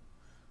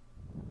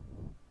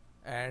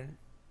and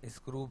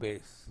screw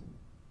base.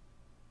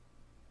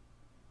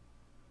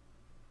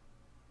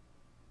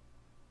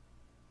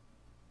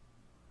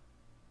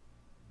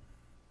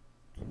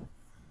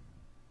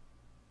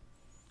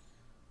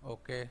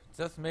 Okay,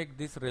 just make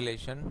this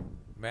relation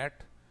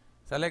met.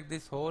 Select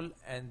this hole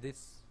and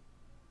this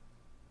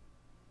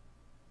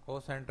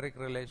concentric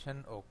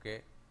relation.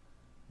 Okay.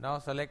 Now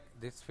select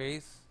this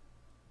face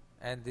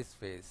and this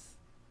face.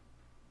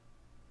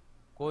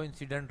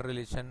 Coincident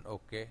relation.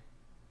 Okay.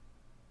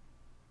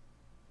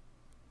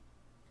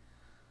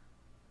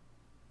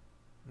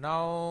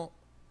 Now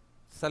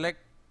select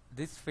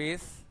this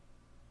face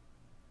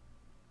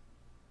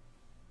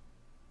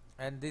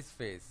and this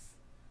face.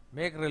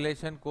 Make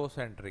relation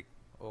concentric.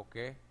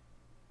 Okay.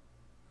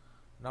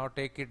 Now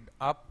take it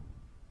up.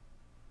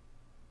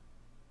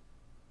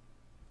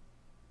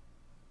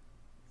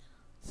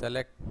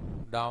 Select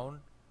down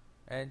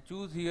and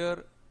choose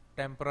here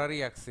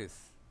temporary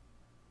axis.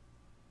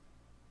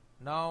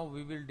 Now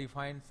we will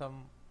define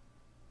some.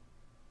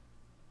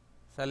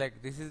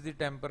 Select, this is the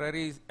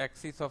temporary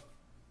axis of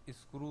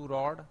screw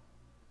rod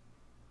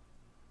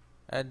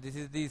and this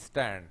is the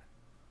stand.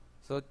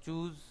 So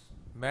choose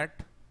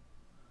met.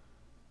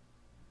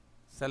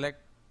 Select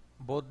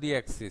both the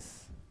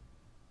axes.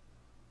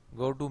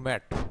 Go to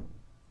met,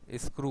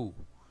 screw,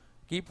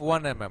 keep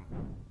 1 mm,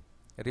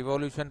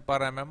 revolution per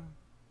mm.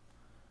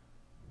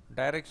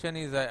 Direction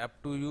is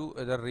up to you,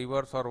 either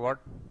reverse or what.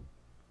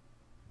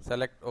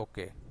 Select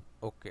OK.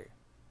 OK.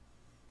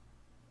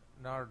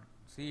 Now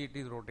see, it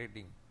is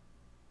rotating.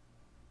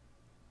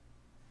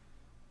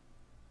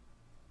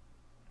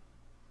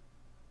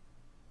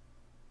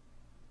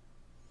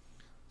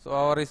 So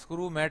our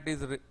screw mat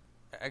is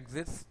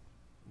exists.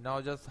 Now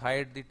just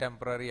hide the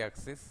temporary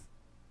axis.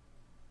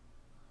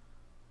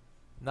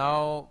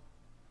 Now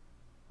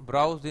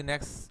browse the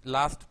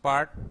last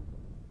part.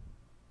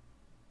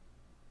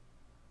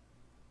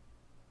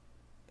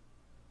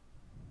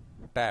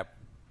 Tab.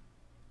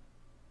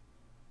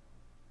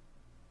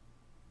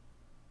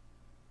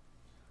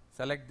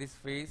 Select this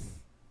face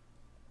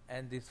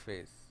and this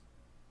face.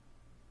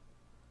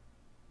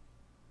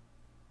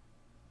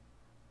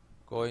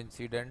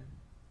 Coincident.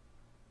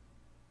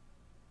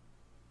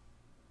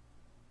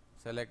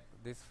 Select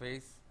this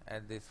face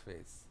and this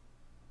face.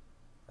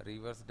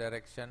 Reverse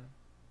direction.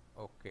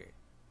 Okay.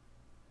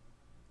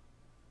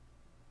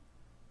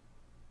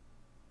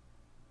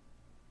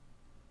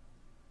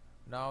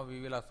 Now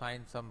we will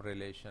assign some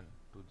relation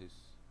to this.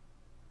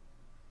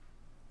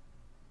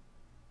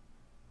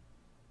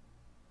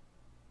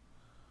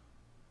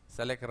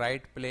 Select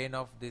right plane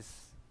of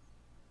this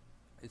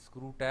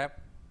screw tab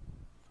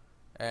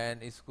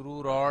and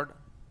screw rod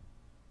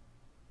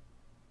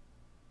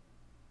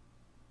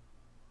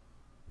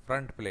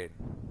front plane.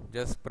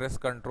 Just press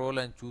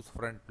Ctrl and choose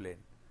front plane.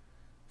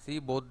 See,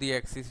 both the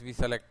axes we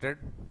selected.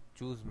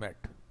 Choose met.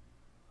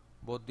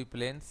 Both the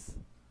planes.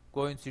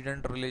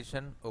 Coincident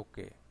relation.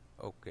 Okay.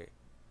 Okay.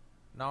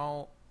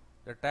 Now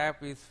the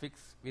tap is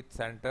fixed with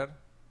center.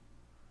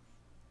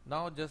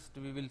 Now just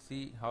we will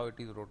see how it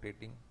is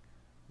rotating.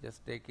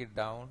 Just take it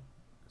down.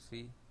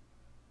 See.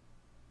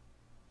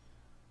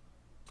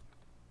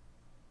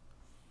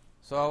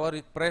 So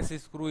our press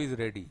screw is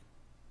ready.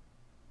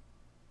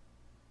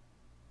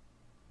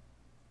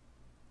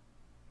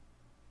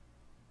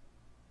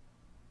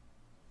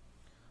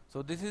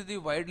 So this is the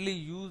widely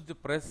used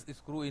press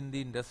screw in the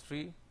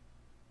industry.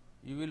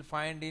 You will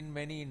find in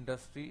many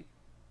industry.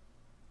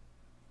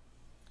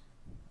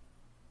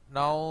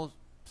 Now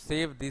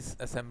save this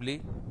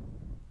assembly.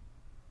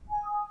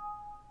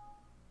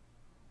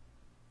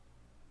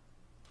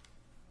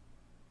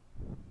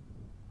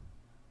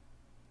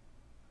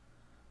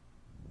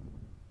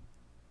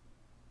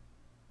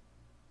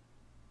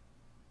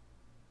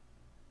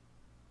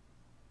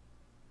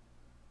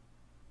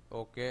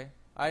 Okay.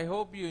 I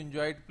hope you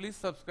enjoyed. Please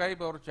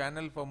subscribe our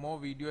channel for more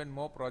video and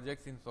more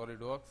projects in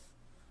SolidWorks.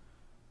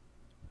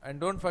 And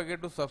don't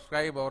forget to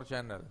subscribe our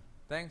channel.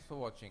 Thanks for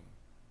watching.